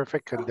future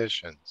perfect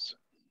conditions.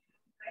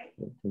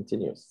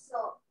 Continuous.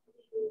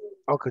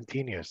 Oh,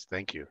 continuous.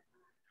 Thank you.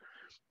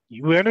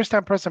 You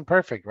understand present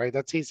perfect, right?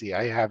 That's easy.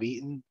 I have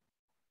eaten.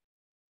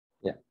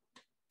 Yeah.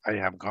 I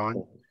have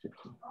gone.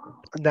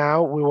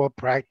 Now we will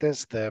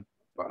practice the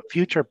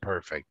future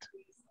perfect.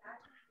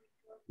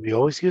 We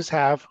always use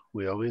have,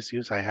 we always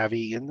use I have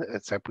eaten,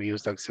 except we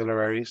use the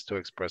auxiliaries to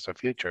express a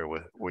future,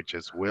 which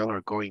is will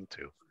or going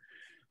to.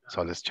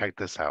 So let's check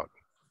this out.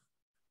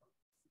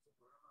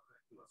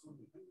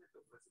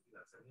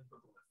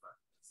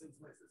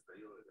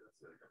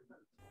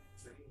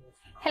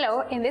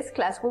 Hello, in this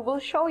class we will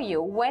show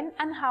you when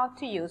and how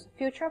to use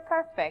future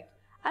perfect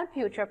and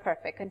future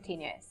perfect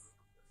continuous.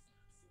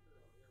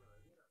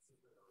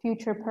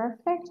 Future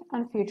perfect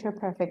and future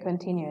perfect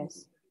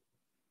continuous.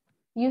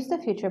 Use the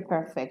future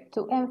perfect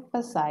to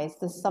emphasize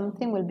that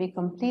something will be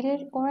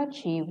completed or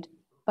achieved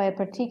by a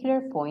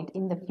particular point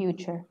in the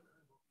future.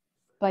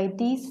 By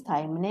this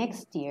time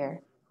next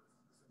year,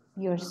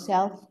 your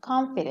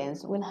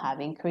self-confidence will have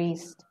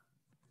increased.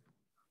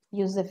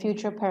 Use the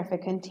future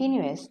perfect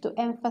continuous to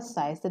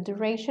emphasize the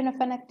duration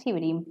of an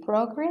activity in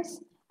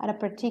progress at a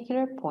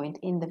particular point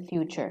in the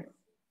future.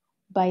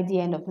 By the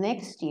end of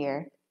next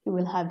year, you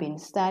will have been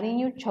studying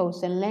your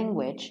chosen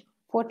language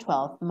for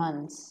 12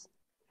 months.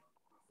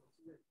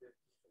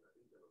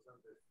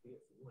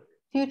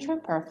 Future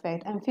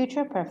perfect and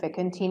future perfect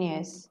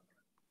continuous.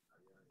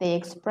 They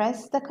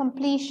express the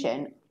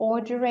completion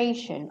or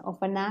duration of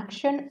an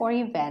action or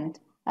event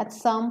at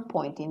some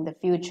point in the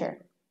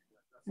future.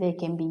 They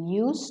can be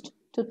used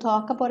to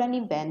talk about an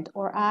event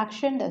or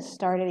action that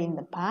started in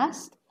the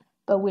past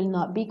but will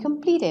not be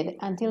completed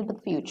until the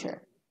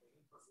future.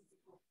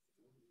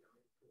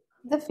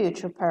 The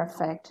future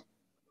perfect.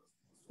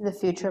 The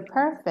future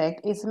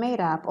perfect is made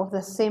up of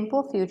the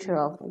simple future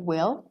of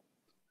will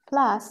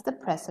plus the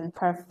present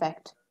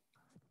perfect.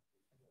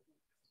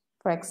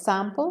 For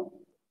example,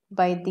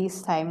 by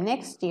this time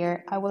next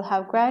year, I will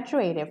have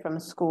graduated from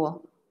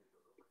school.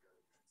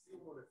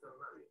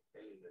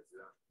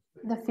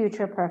 The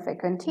future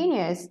perfect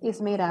continuous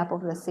is made up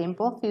of the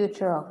simple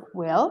future of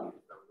will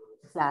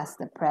plus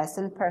the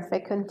present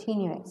perfect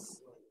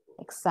continuous.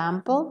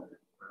 Example,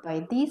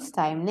 by this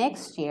time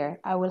next year,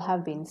 I will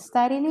have been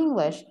studying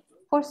English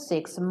for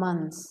 6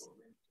 months.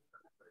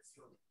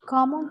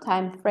 Common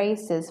time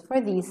phrases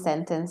for these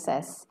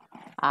sentences: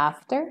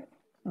 after,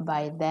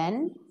 by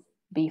then,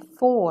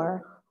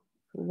 before,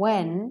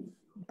 when,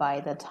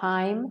 by the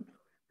time,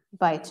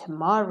 by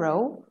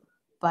tomorrow,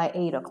 by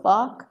 8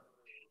 o'clock,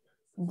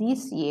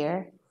 this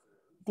year,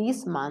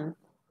 this month,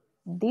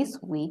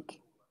 this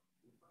week,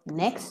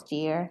 next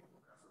year,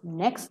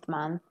 next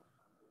month,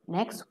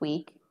 next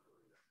week,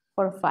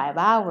 for 5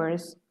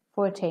 hours,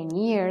 for 10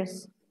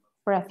 years,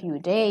 for a few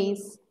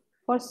days,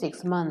 for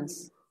 6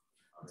 months,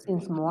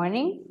 since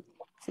morning,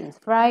 since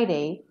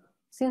Friday,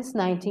 since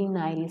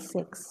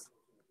 1996.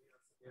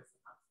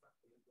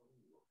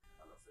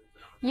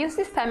 Use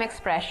these time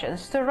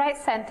expressions to write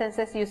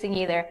sentences using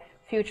either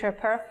future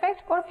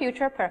perfect or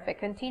future perfect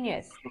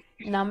continuous.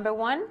 Number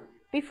 1,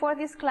 before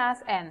this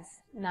class ends.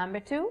 Number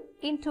 2,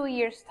 in 2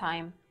 years'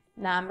 time.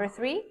 Number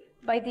 3,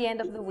 by the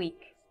end of the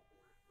week.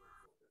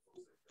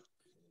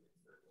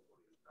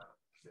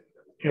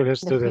 Here,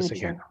 let's do this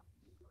again.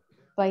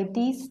 By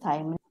this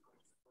time.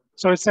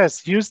 So it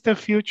says, use the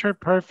future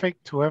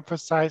perfect to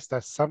emphasize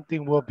that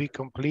something will be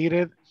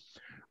completed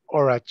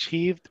or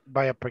achieved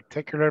by a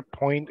particular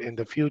point in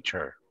the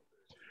future.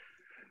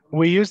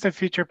 We use the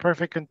future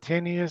perfect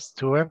continuous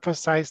to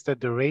emphasize the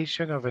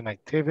duration of an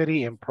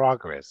activity in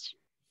progress,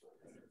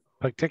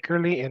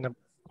 particularly in a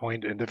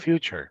point in the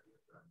future.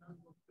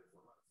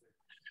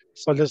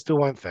 So let's do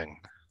one thing.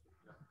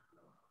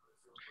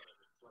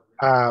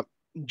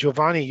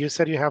 Giovanni, you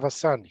said you have a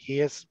son.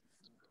 He is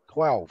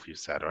 12, you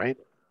said, right?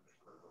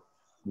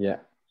 Yeah.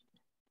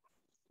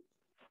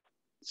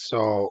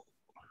 So,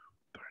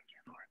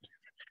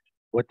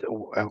 what?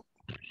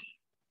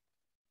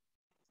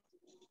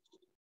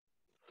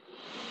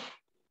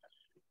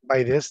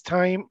 By this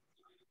time,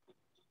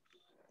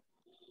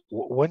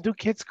 when do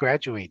kids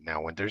graduate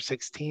now? When they're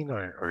 16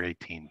 or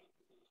 18?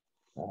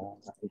 I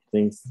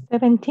think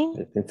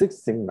 17. I think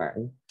 16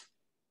 now.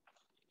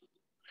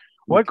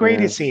 What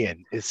grade is he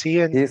in? Is he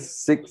in? He's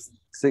sixth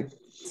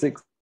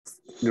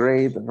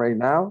grade right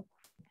now.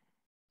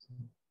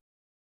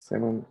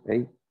 7,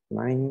 8,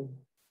 9,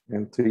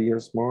 and 2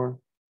 years more.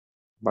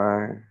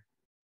 By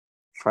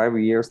 5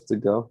 years to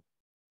go.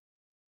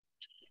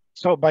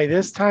 So by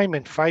this time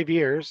in 5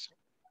 years.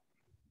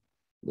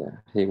 Yeah,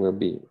 he will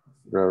be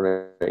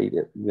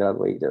graduated.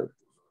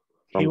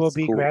 He will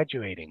be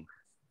graduating.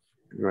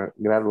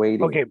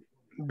 Graduating. Okay,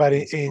 but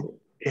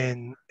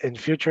in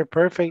future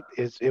perfect,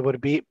 it would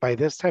be by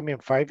this time in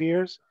 5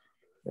 years.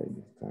 By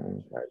this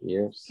time, 5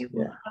 years.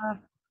 Yeah.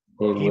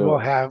 He will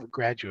have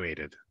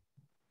graduated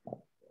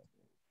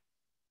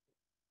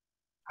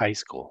high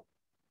school.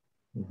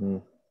 Mm-hmm.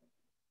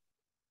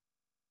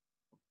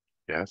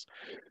 Yes.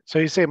 So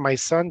you say, my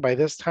son, by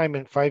this time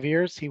in 5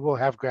 years, he will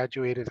have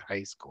graduated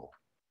high school.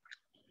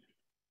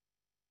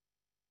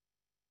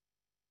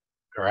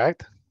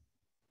 Correct?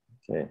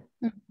 Okay.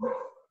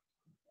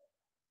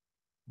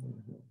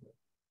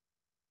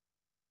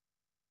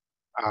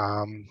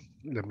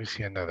 Let me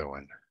see another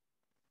one.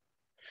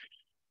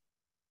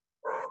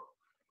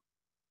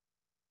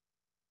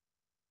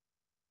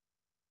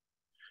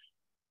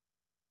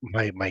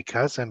 My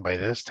cousin, by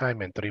this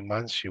time in 3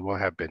 months, she will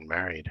have been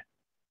married.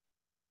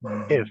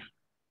 Mhm.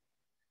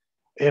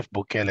 If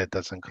Bukele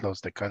doesn't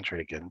close the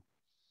country again.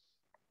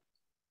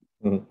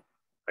 Mhm.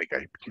 Like,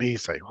 I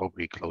hope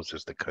he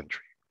closes the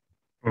country.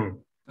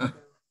 Mm.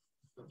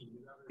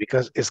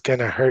 Because it's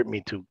gonna hurt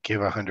me to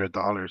give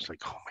 $100.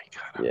 Like, oh my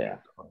God. Yeah.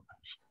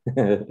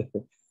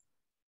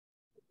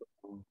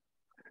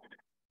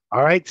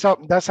 All right, so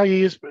that's how you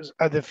use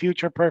the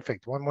future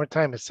perfect. One more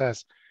time, it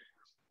says,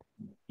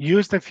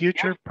 use the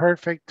future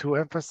perfect to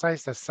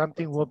emphasize that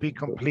something will be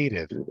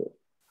completed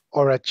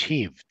or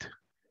achieved.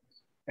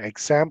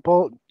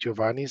 Example,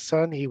 Giovanni's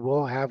son, he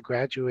will have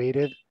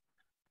graduated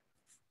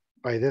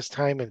by this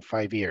time in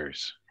 5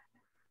 years.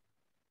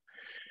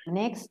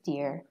 Next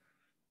year,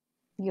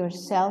 your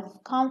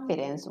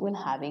self-confidence will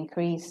have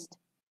increased.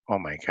 Oh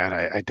my God,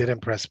 I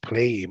didn't press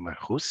play.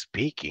 Who's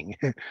speaking?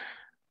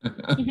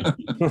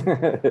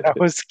 That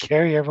was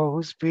scary.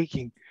 Who's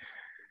speaking?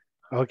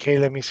 Okay,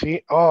 let me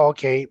see. Oh,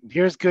 okay.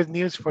 Here's good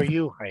news for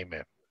you,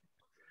 Jaime.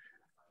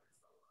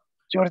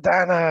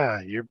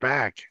 Jordana, you're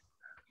back.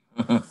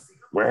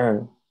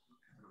 Where?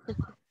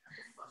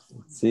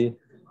 See?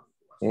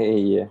 Hey,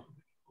 yeah.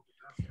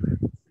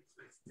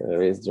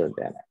 There is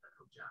Jordana.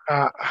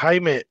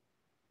 Jaime,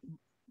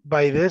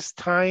 by this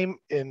time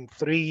in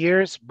 3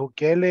 years,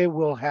 Bukele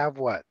will have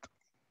what?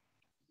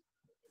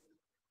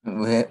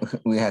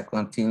 We have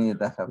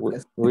continued as a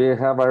We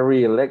have a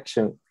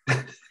re-election.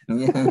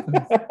 Yeah.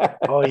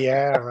 Oh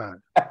yeah.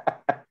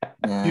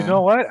 Yeah. You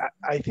know what?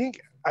 I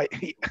think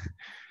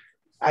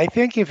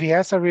if he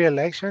has a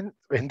re-election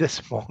in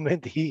this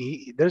moment,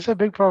 there's a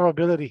big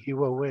probability he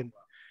will win.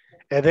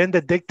 And then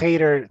the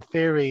dictator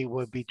theory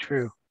would be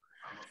true.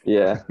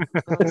 Yeah.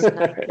 Most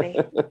likely.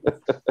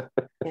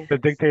 Yes. The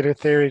dictator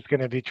theory is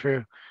going to be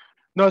true.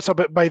 No, so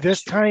but by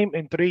this time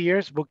in 3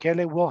 years,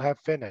 Bukele will have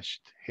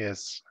finished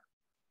his.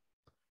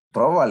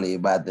 Probably,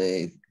 but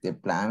the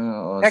plan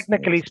was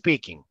Technically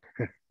speaking.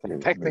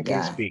 Technically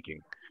yeah.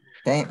 speaking.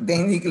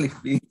 Technically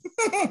speaking.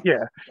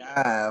 Yeah.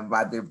 Yeah,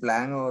 but the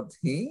plan of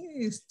him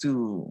is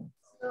to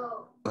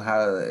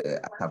have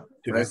a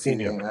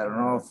president, I don't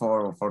know,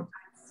 for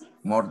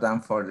more than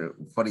for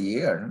a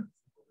year.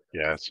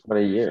 Yes. For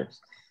a year.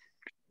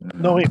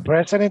 No, wait,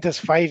 president is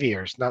 5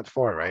 years, not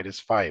 4, right?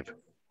 It's 5.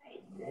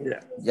 Yeah.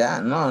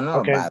 Yeah, no,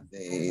 Okay. but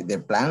the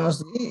plan of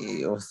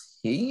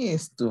he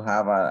is to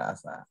have a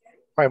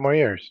 5 more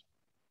years.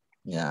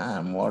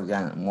 Yeah, more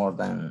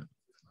than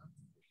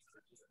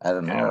I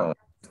don't know.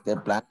 The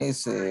plan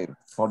is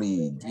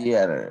 40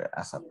 years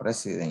as a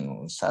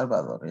president of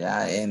Salvador.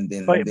 Yeah, and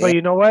then But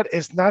you know what?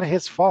 It's not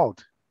his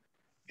fault.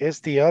 It's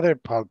the other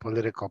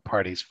political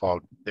party's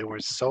fault. They were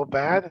so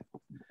bad.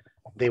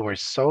 They were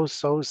so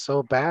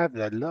bad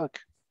that look.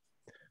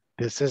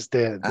 This is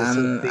the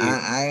action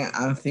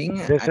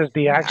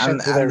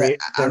to the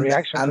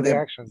reaction to the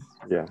action.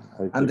 Yeah.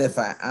 And the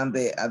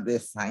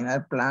final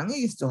plan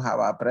is to have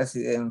a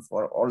president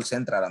for all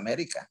Central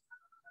America.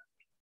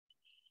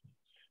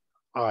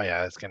 Oh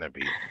yeah, it's gonna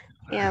be.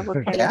 Yeah,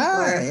 Bukele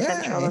for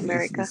Central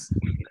America.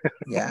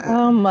 Yeah.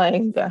 Oh my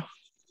God.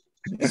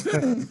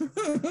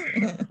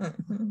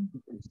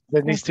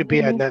 There needs to be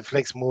a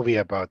Netflix movie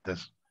about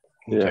this.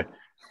 Okay. Yeah.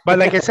 But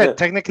like I said,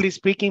 technically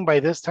speaking, by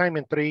this time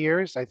in 3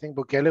 years, I think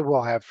Bukele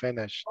will have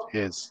finished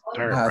his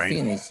term, right?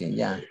 Finished,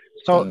 yeah.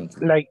 So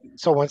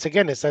once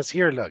again, it says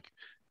here, look,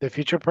 the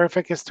future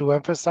perfect is to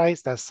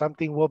emphasize that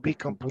something will be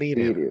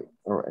completed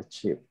or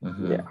achieved.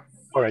 Yeah.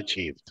 Or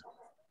achieved.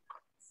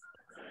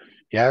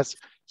 Yes.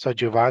 So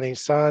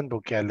Giovanni's son,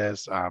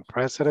 Bukele's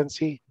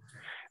presidency.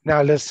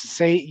 Now let's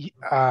say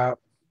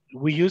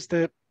we use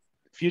the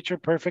future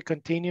perfect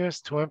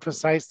continuous to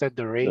emphasize the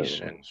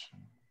duration.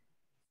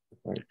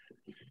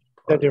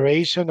 The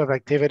duration of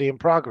activity in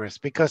progress,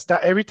 because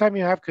every time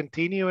you have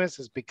continuous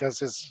is because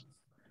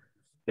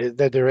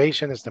the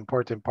duration is the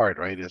important part,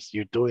 right? Is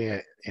you're doing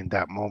it in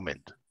that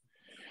moment.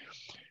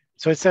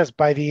 So it says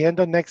by the end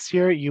of next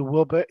year, you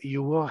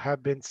will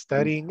have been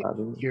studying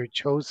your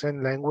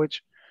chosen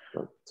language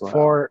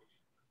for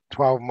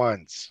 12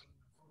 months.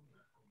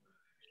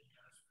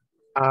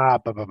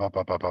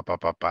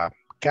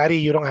 Kari,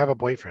 you don't have a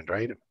boyfriend,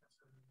 right?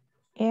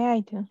 Yeah, I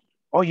do.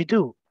 Oh, you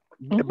do?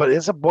 But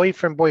it's a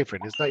boyfriend.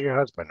 It's not your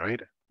husband,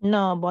 right?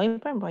 No,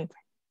 boyfriend.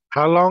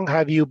 How long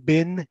have you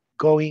been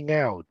going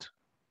out?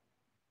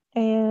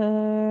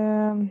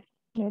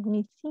 Let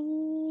me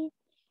see.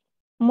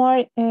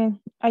 More,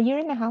 a year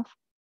and a half.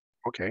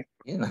 Okay.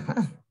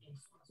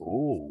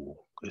 Ooh,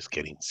 it's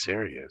getting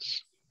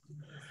serious.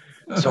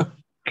 So,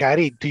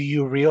 Kari, do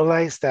you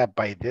realize that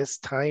by this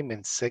time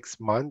in 6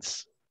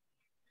 months,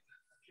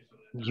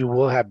 you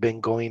will have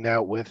been going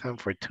out with him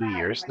for 2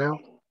 years now?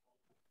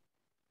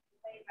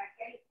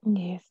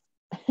 Yes.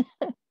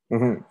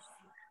 And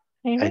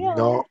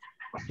no,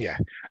 yeah.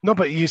 No,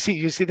 but you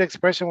see the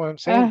expression what I'm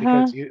saying?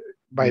 Because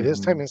by this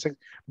time in 6,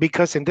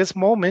 because in this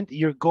moment,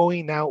 you're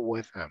going out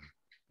with him.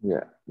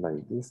 Yeah,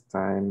 like this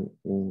time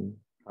in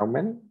how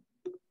many?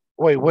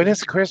 Wait, when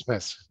is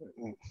Christmas?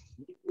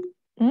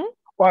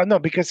 Well, no,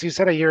 because you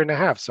said a year and a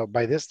half. So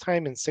by this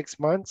time in 6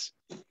 months,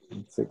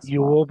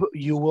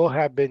 You will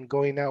have been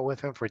going out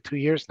with him for 2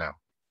 years now.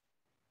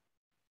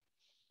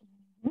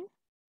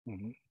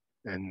 Mm-hmm.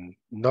 And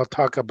no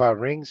talk about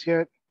rings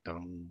yet?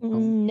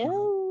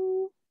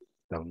 No.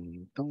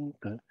 All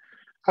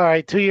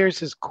right, 2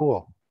 years is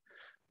cool.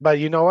 But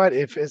you know what?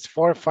 If it's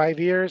 4 or 5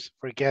 years,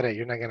 forget it.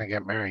 You're not going to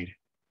get married.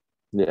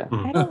 Yeah.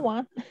 I don't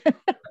want.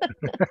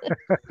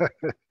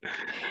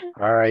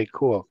 All right,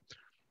 cool.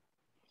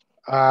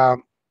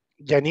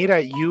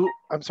 Yanira,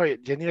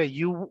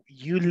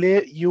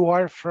 you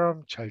are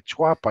from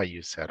Chalchuapa,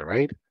 you said,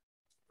 right?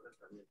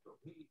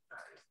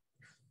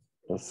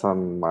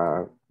 San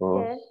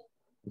Marcos. Yes.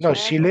 No,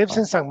 she lives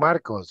in San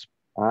Marcos.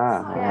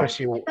 Ah, Yes.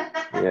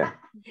 yeah.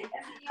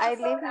 I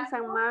live in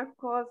San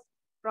Marcos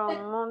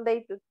from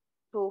Monday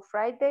to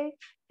Friday,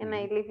 and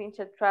I live in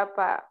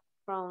Chatrapa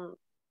from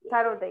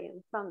Saturday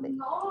and Sunday.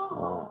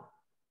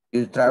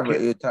 You travel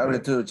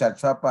to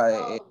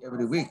Chalchuapa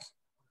every week?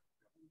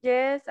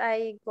 Yes,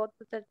 I go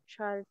to the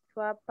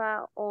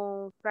Chalchuapa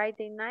on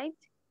Friday night,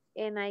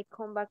 and I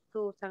come back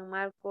to San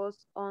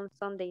Marcos on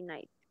Sunday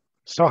night.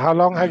 So how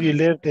long have you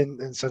lived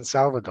in San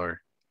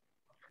Salvador?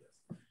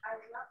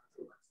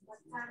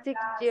 6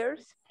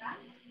 years.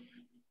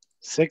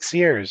 6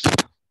 years.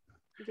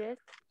 Yes.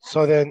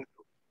 So then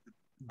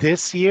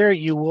this year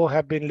you will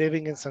have been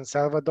living in San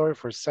Salvador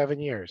for 7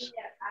 years.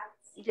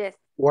 Yes.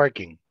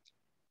 Working.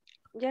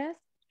 Yes.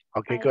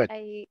 Okay, good.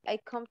 I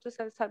come to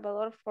San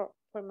Salvador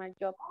for my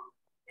job.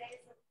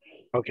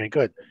 Okay,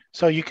 good.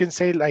 So you can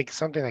say like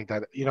something like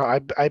that. You know,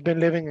 I've been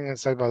living in El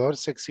Salvador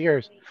 6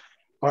 years.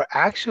 Or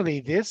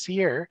actually this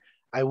year,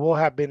 I will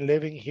have been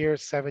living here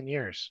 7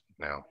 years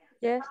now.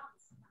 Yes.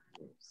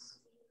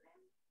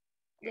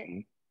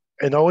 Yes.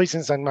 And always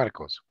in San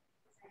Marcos.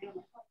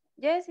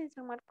 Yes, in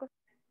San Marcos.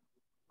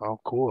 Oh,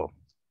 cool.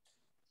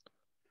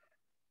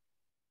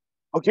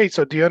 Okay,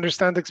 so do you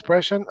understand the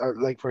expression?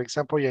 Like, for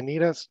example,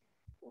 Yanira's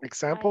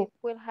example?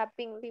 I will have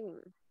been living.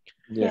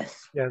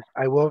 Yes. Yes,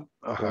 I will.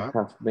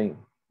 Have been.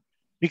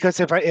 Because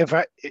if I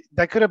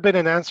that could have been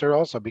an answer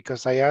also,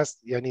 because I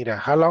asked Yanira,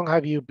 how long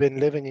have you been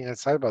living in El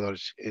Salvador?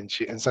 In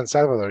San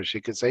Salvador, she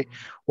could say,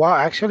 well,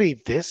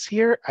 actually this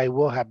year I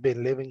will have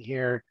been living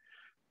here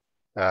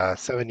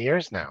 7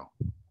 years now.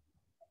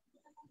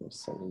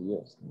 7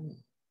 years.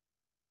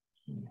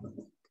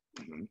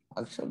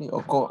 Actually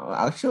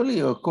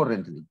or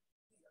currently?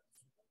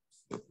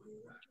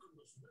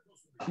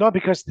 No,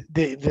 because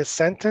the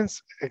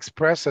sentence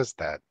expresses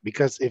that.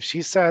 Because if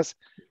she says,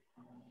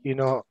 you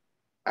know,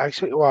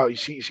 actually, well,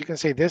 she can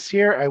say this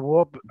year I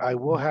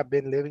will have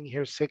been living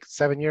here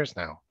 7 years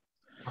now.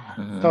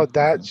 So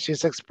that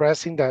she's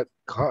expressing that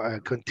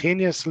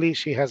continuously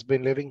she has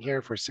been living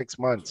here for 6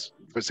 months,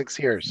 for 6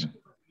 years.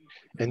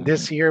 And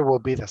this year will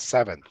be the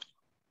 7th.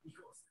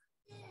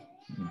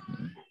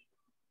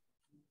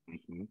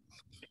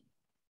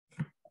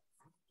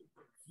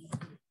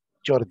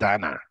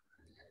 Jordana.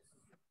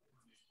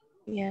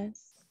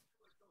 Yes.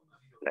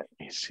 Let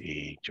me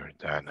see,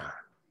 Jordana.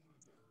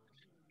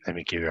 Let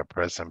me give you a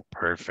present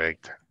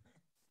perfect.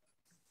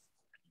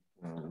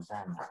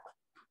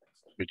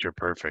 Future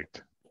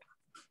perfect.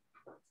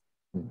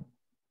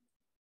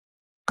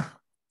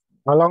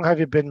 How long have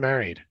you been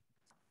married?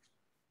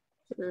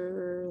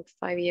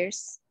 5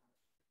 years.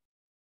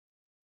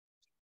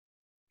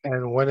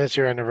 And when is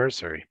your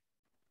anniversary?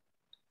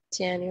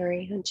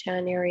 On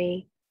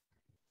January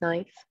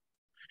 9th.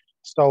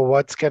 So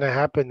what's going to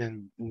happen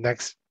in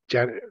next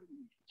January?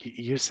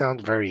 You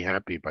sound very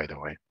happy, by the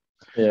way.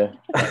 Yeah.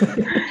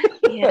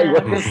 Yeah. I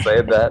want to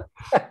say that.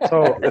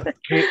 So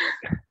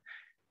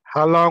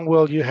how long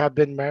will you have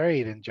been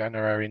married in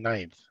January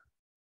 9th?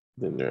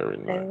 January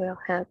 9th.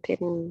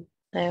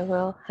 I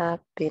will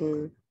have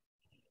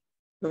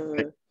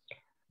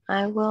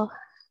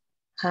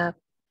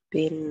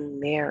been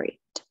married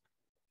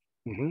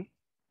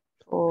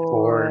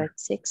for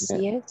 6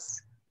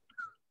 years.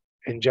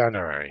 In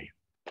January.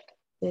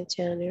 In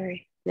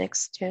January.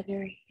 Next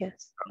January,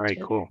 yes. All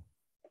right, cool.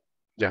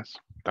 Yes,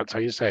 that's how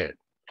you say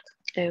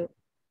it.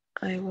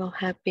 I will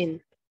have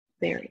been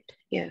married.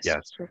 Yes.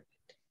 Yes. Perfect.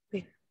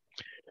 Yeah.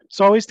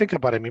 So always think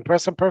about it. I mean,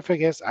 present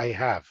perfect is I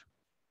have.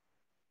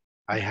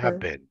 I have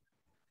been.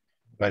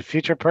 But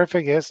future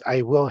perfect is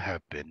I will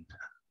have been.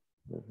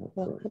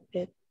 Will have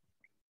been.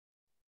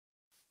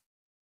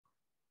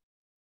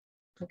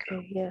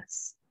 Okay,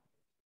 yes.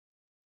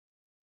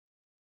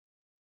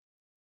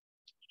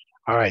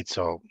 All right,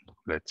 so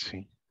let's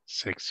see.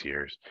 6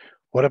 years.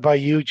 What about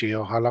you,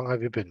 Gio? How long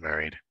have you been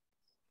married?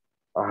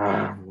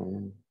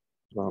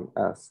 Don't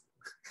ask.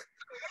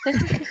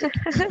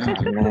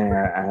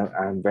 Man,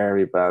 I'm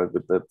very bad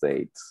with the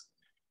dates.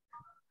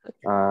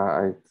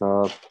 I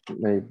thought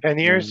maybe 10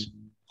 years?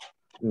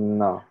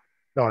 No.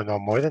 No,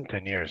 more than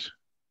 10 years.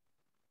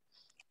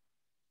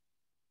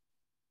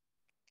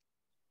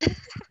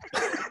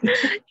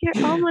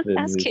 You're almost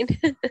asking.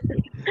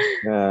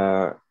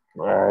 I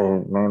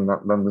don't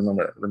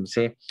remember. Let me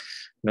see.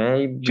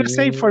 Maybe. Just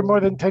say for more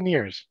than 10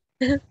 years.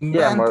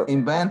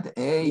 Invent,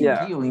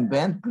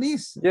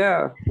 please.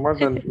 Yeah, more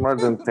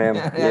than 10.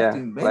 Yeah,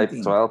 like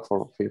 12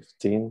 or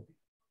 15.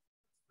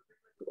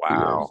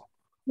 Wow.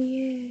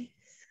 Yes.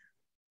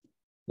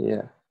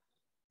 Yeah.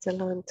 It's a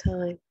long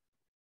time.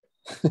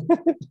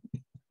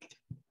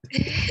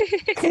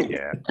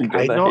 Yeah.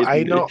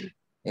 I know.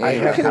 I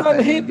have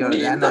Don't hit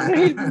me. Don't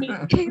hit me.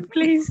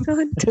 Please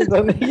don't.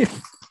 Don't hit me.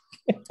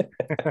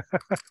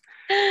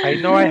 I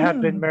know I have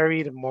been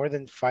married more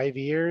than 5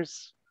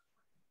 years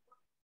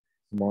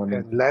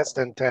and less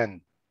than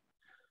 10.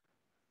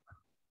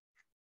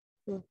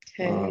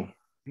 Okay.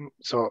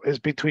 So it's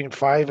between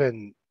 5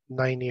 and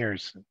 9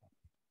 years.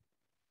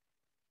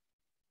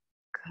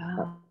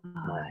 God,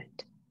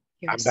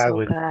 you're I'm bad so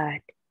with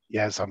bad.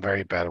 Yes, I'm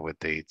very bad with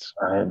dates.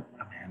 I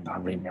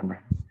don't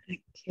remember. I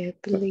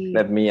can't believe.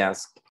 Let me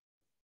ask.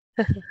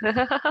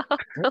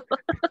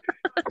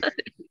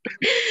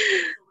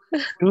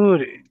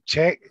 Dude,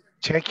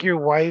 check your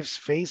wife's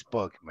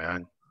Facebook,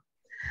 man.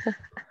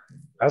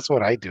 That's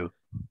what I do.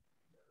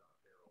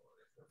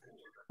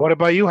 What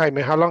about you,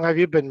 Jaime? How long have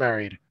you been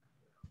married?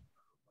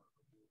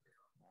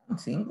 I'm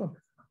single.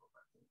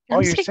 Oh,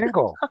 you're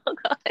single. Oh,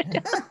 God.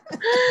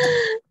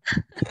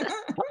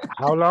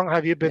 How long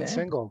have you been Yeah.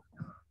 single?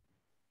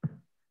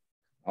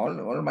 All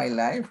my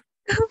life.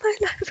 Oh, my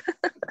life.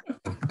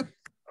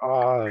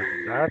 Oh,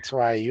 that's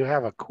why you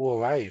have a cool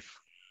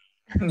life.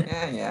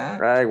 Yeah.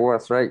 I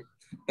was right.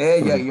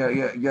 Hey,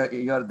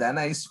 your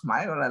Dana is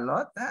smile a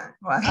lot. Huh?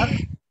 What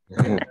happened?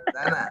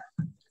 Dana.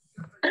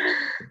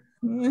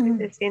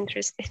 It's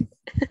interesting.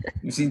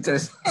 It's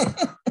interesting.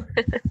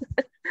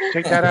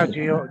 Check that out,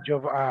 Gio.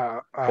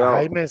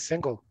 Jaime is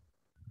single.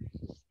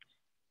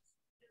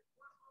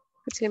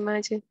 Could you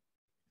imagine?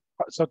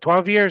 So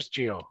 12 years,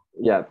 Gio.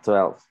 Yeah,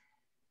 12.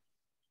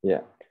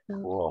 Yeah.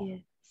 Cool. Yeah.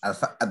 At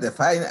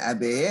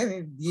the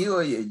end, you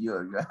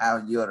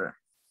have your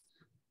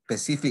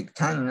specific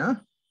time, no?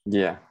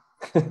 Yeah.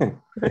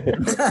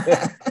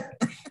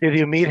 Did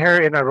you meet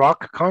her in a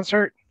rock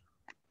concert?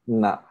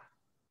 No.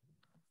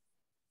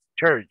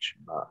 Church?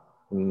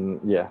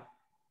 Yeah.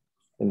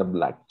 In the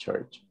black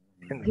church.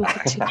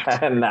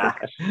 Nah.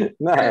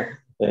 Nah.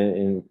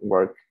 In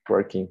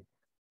working.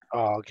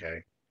 Oh,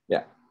 okay.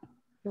 Yeah.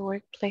 The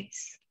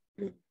workplace.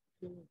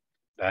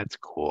 That's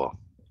cool.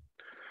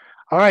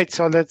 All right,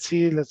 so let's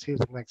see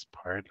the next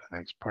part.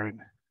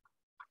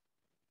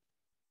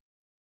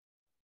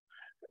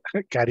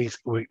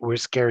 We're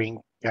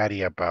scaring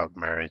Gary about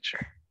marriage.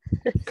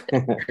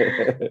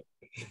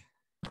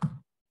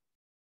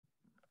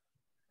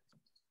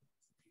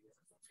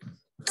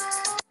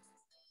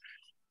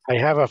 I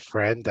have a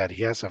friend that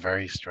he has a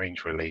very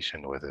strange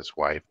relation with his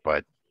wife,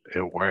 but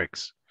it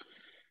works.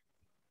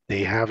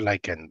 They have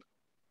like an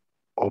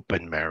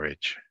open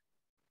marriage.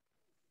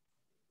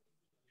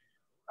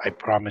 I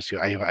promise you,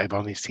 I've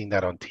only seen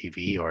that on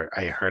TV or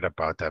I heard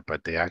about that,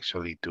 but they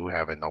actually do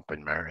have an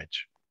open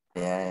marriage.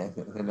 Yeah,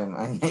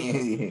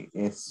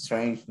 it's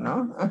strange,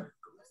 no?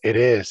 It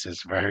is.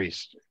 It's very,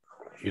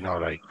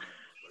 like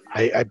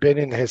I've been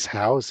in his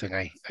house and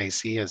I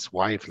see his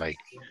wife like,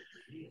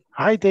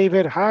 hi,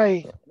 David,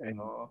 hi.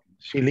 And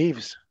she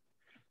leaves.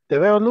 Te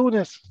veo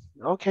lunes.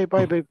 Okay,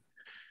 bye, babe.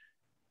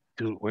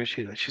 Dude, where's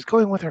she? She's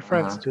going with her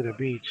friends to the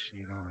beach,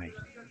 like.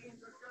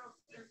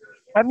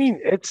 I mean,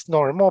 it's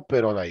normal,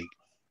 pero like,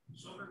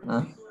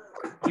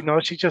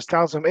 she just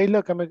tells him, hey,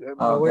 look, I'm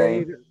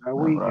away a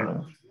week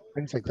and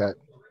things like that.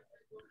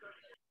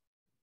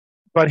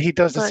 But he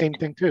does the same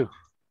thing too.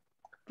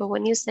 But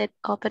when you said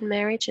open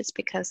marriage, it's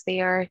because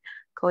they are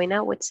going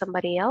out with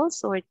somebody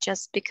else or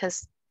just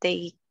because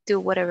they do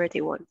whatever they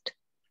want?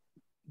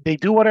 They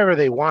do whatever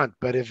they want,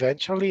 but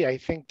eventually I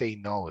think they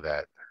know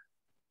that.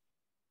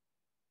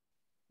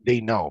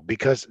 They know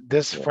because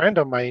this friend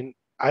of mine,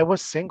 I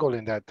was single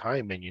in that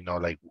time and,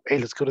 like, hey,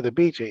 let's go to the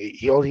beach.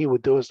 All he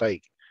would do is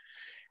like,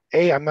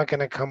 hey, I'm not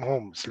going to come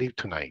home, sleep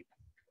tonight.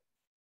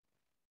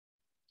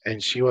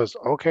 And she was,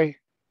 okay,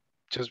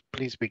 just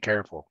please be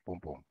careful. Boom,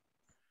 boom.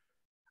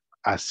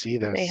 Así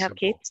de They have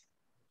simple. kids?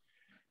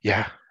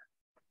 Yeah.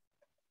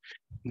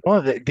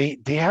 No, they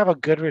have a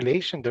good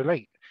relation.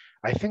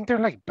 I think they're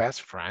like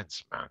best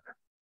friends, man.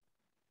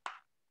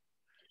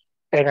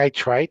 And I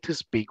tried to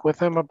speak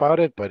with him about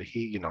it, but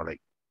he,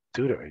 like,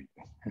 dude,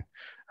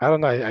 I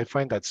don't know. I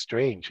find that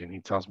strange. And he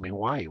tells me,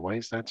 why? Why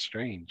is that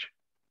strange?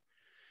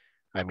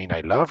 I mean,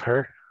 I love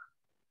her,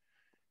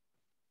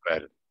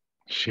 but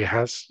she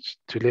has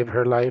to live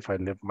her life. I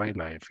live my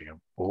life.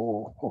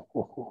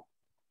 Oh.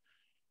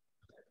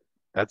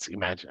 That's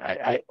imagine.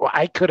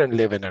 I couldn't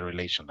live in a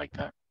relation like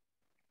that.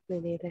 Me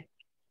neither.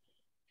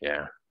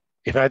 Yeah.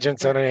 Imagine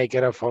suddenly I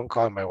get a phone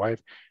call and my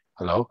wife,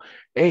 hello.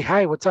 Hey,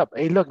 hi, what's up?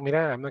 Hey, look,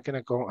 mira, I'm not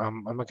gonna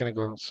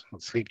go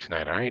sleep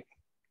tonight, all right?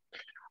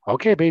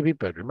 Okay, baby,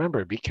 but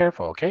remember, be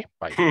careful, okay?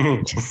 Bye.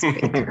 Just be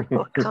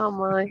careful. Come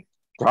on.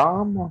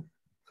 Come on.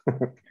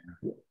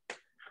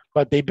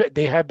 But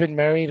they have been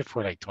married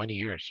for like 20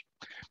 years.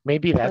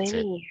 Maybe that's 20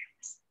 it.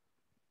 years.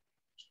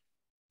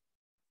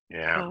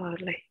 Yeah.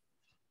 Probably.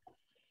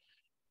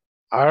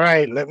 All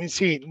right, let me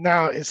see.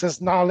 Now it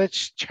says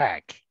knowledge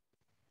check.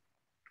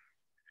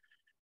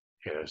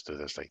 Here, let's do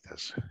this like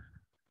this.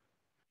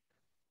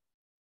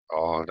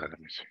 Oh, let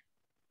me see.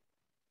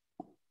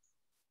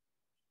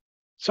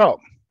 So,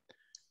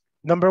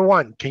 number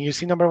one, can you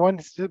see number one?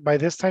 By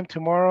this time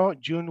tomorrow,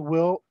 June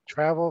will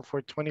travel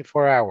for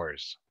 24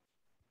 hours.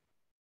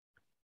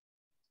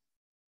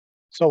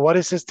 So what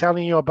is this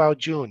telling you about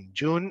June?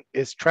 June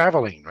is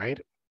traveling, right?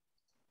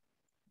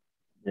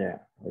 Yeah,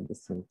 by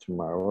this time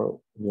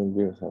tomorrow, you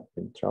will have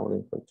been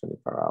traveling for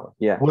 24 hours.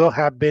 Yeah. Will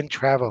have been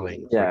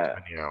traveling Yeah. for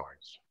 20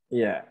 hours.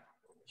 Yeah.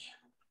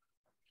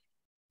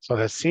 So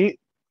let's see.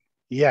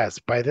 Yes,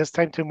 by this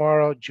time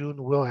tomorrow,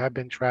 June will have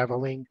been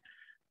traveling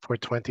for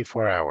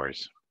 24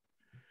 hours.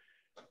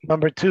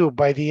 Number two,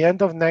 by the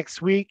end of next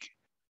week,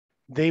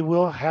 they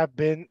will have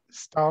been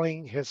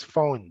installing his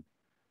phone.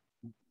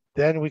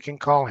 Then we can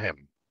call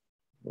him.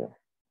 Yeah.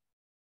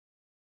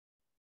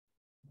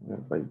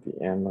 By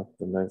the end of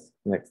the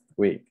next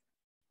week,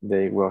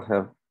 they will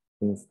have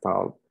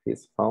installed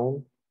his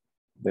phone.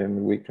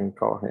 Then we can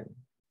call him.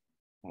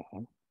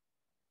 Mm-hmm.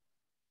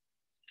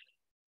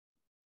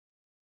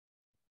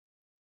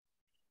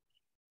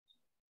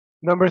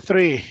 Number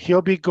three,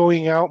 he'll be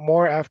going out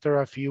more after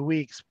a few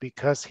weeks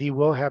because he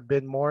will have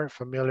been more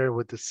familiar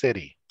with the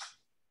city.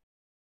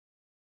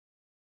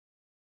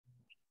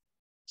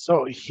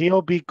 So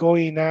he'll be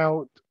going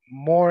out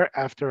more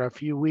after a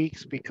few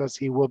weeks because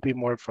he will be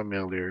more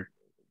familiar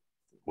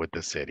with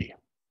the city.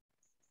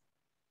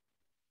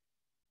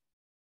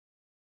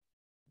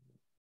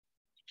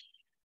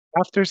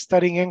 After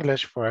studying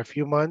English for a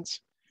few months,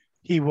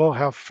 he will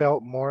have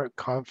felt more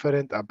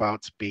confident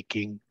about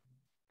speaking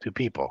to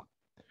people.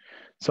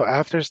 So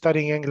after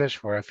studying English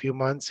for a few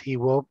months, he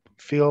will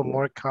feel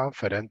more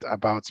confident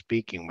about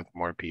speaking with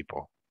more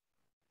people.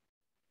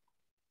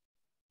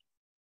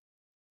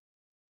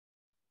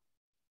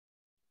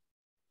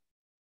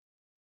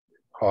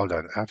 Hold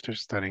on. After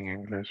studying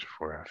English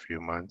for a few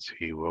months,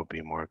 he will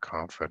be more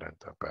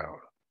confident about.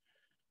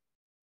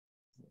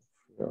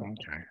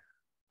 Okay.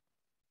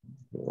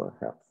 He will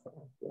have some,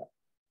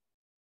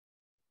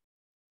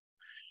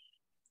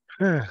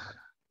 yeah.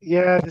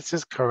 Yeah, this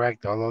is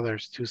correct, although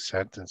there's two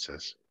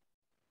sentences.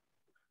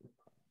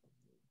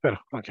 But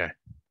okay.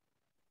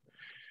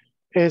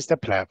 Here's the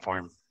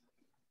platform.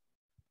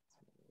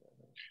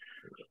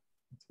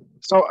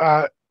 So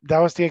that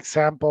was the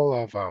example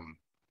of hold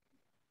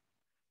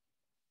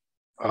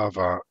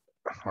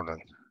on.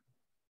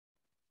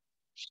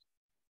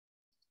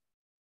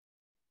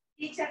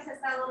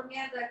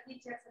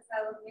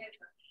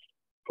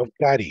 Of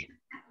Gary.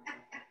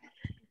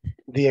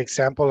 The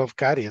example of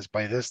Gary is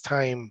by this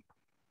time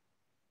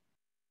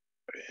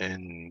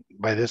in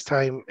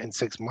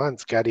 6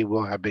 months, Gary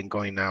will have been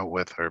going out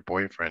with her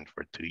boyfriend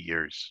for 2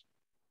 years.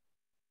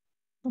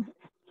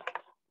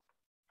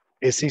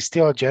 Is he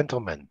still a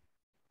gentleman?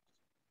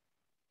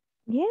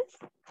 Yes.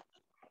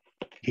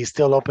 He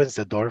still opens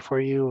the door for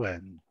you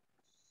and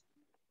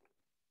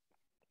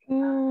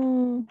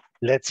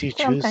lets you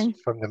choose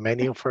from the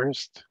menu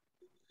first?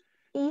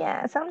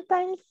 Yeah,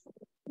 sometimes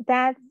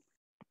that,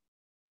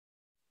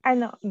 I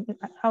know,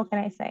 how can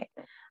I say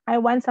it? I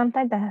want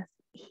sometimes that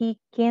he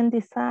can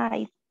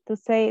decide to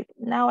say,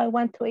 now I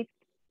want to eat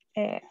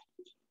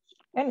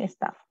any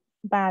stuff.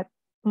 But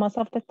most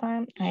of the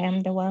time, I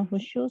am the one who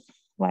chooses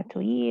what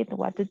to eat,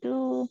 what to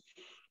do.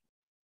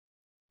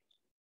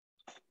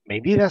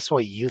 Maybe that's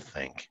what you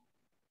think.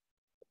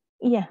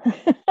 Yeah.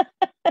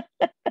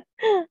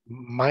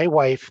 My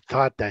wife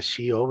thought that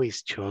she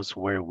always chose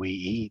where we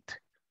eat,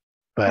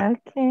 but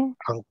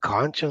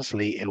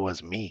unconsciously it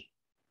was me.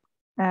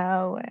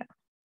 Oh, well.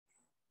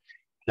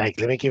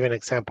 Like, let me give you an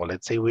example.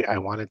 Let's say I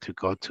wanted to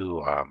go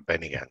to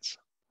Bennigan's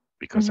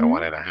because I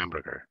wanted a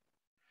hamburger.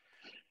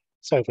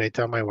 So if I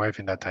tell my wife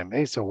in that time,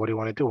 hey, so what do you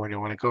want to do? Where do you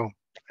want to go?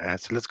 I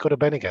said, let's go to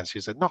Bennigan's. She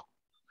said, no.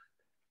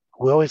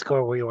 We always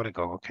go where you want to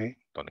go. Okay.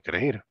 ¿Dónde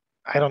quieres ir?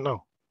 I don't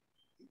know.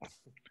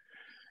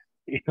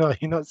 You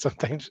know,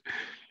 sometimes,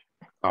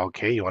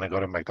 okay, you want to go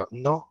to McDonald's?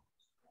 No.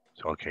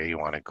 Okay, you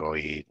want to go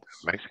eat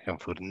Mexican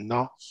food?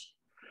 No.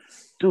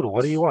 Dude,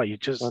 what do you want? You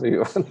just, what do you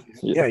want?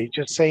 Yeah, you're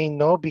just saying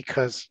no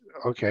because,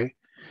 okay.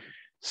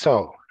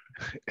 So,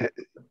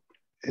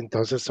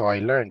 entonces, so I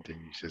learned.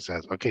 And she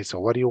says, okay, so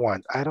what do you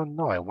want? I don't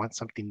know. I want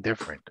something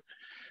different.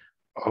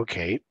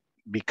 Okay,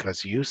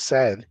 because you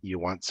said you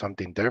want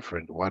something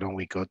different. Why don't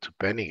we go to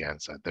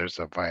Bennigan's? There's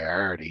a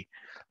variety.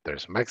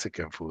 There's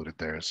Mexican food.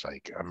 There's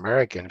like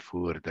American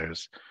food.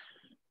 There's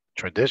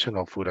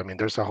traditional food. I mean,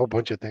 there's a whole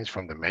bunch of things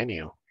from the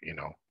menu, you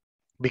know,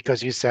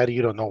 because you said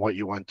you don't know what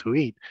you want to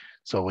eat.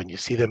 So when you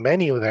see the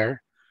menu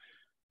there,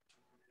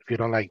 if you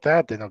don't like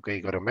that, then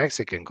okay, go to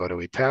Mexican, go to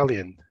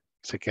Italian.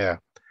 Se queda.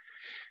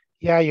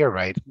 Yeah, you're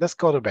right. Let's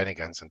go to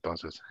Bennigan's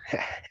entonces.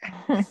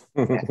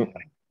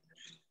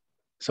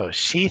 So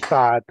she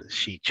thought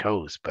she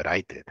chose, but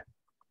I did.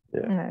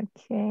 Yeah.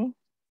 Okay.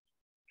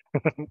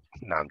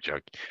 No, I'm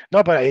joking.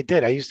 No, but I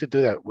did. I used to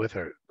do that with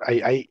her.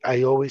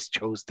 I always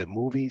chose the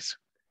movies,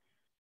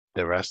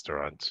 the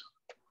restaurants.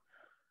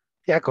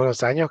 Yeah, con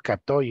los años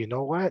captó, you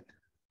know what?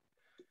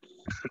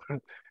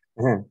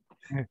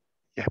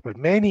 Yeah, but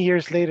many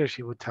years later,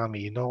 she would tell me,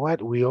 you know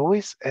what? We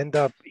always end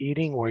up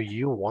eating where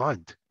you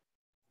want.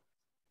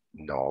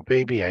 No,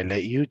 baby, I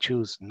let you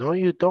choose. No,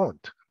 you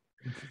don't.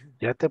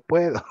 Ya te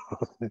puedo.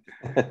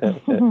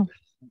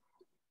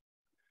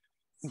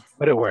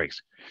 But it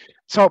works.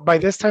 So by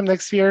this time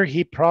next year,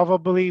 he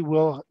probably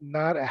will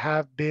not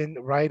have been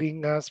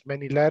writing us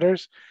many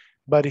letters,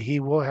 but he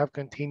will have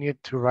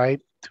continued to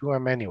write to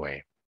them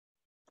anyway.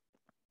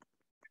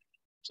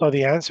 So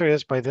the answer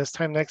is by this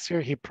time next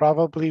year, he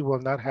probably will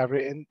not have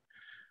written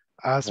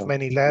us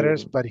many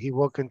letters, but he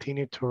will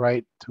continue to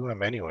write to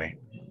him anyway.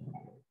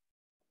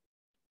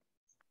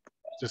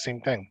 It's the same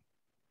thing.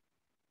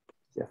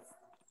 Yes.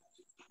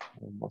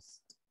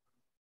 Almost.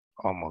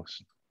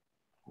 Almost.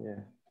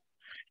 Yeah.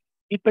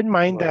 Keep in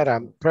mind that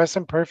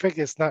present perfect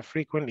is not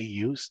frequently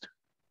used.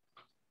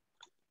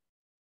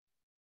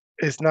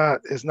 It's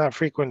not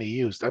frequently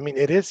used. I mean,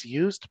 it is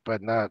used,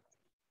 but not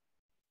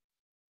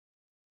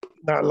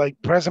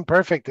like present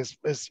perfect is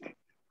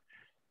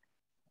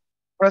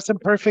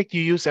present perfect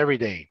you use every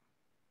day.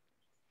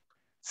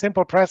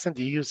 Simple present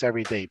you use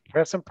every day.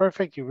 Present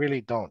perfect you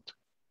really don't.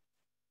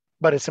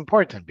 But it's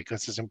important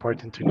because it's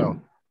important to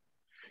know.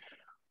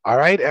 All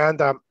right,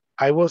 and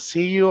I will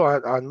see you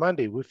on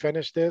Monday. We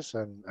finish this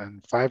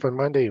and 5 on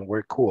Monday and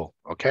we're cool,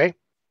 okay?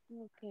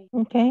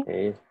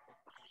 Okay.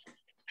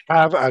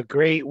 Have a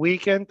great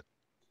weekend.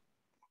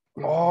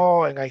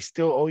 Oh, and I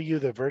still owe you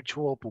the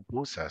virtual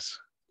pupusas.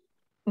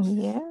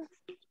 Yeah.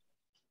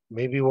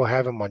 Maybe we'll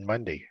have them on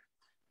Monday.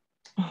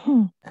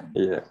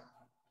 Yeah.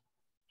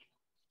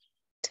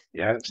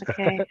 Yes.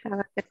 Okay, have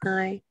a good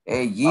night.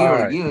 Hey,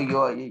 you're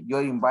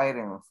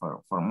invited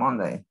for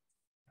Monday.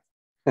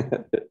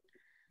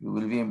 You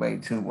will be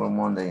invited for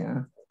Monday,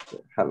 huh?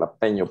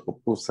 Jalapeño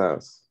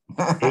pupusas.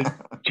 Hey,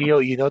 Gio,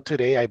 you know,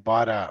 today I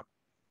bought a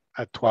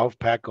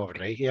 12-pack of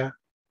Regia.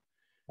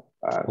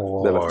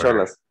 De las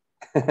cholas.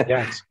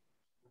 Yes.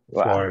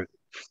 Wow. For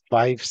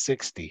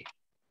 $5.60.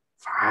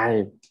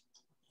 $5.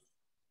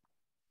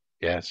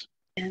 Yes.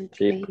 And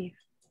leave.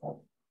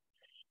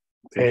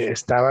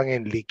 Estaban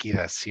en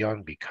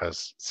liquidación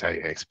because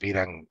se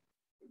expiran.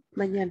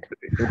 Mañana.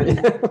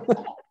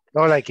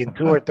 No, like in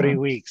 2 or 3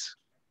 weeks.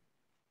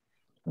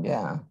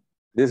 Yeah.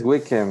 This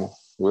weekend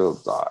will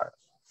die.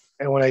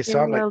 And when I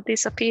saw It will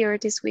disappear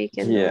this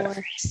weekend. Yeah. No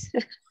worries.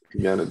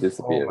 You're gonna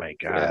disappear. Oh my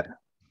God.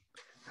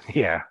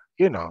 Yeah,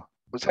 you know.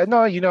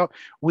 No, you know,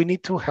 we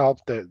need to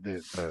help the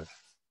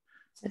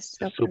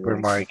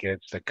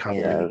supermarkets, the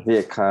company. Yeah, the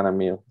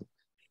economy.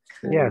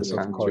 Yes,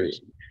 of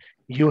course.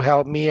 You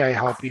help me, I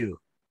help you.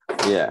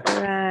 Yeah.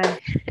 Right.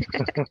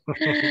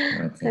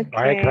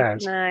 All right,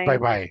 class. Night.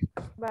 Bye-bye.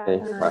 Bye.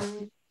 Okay,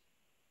 bye.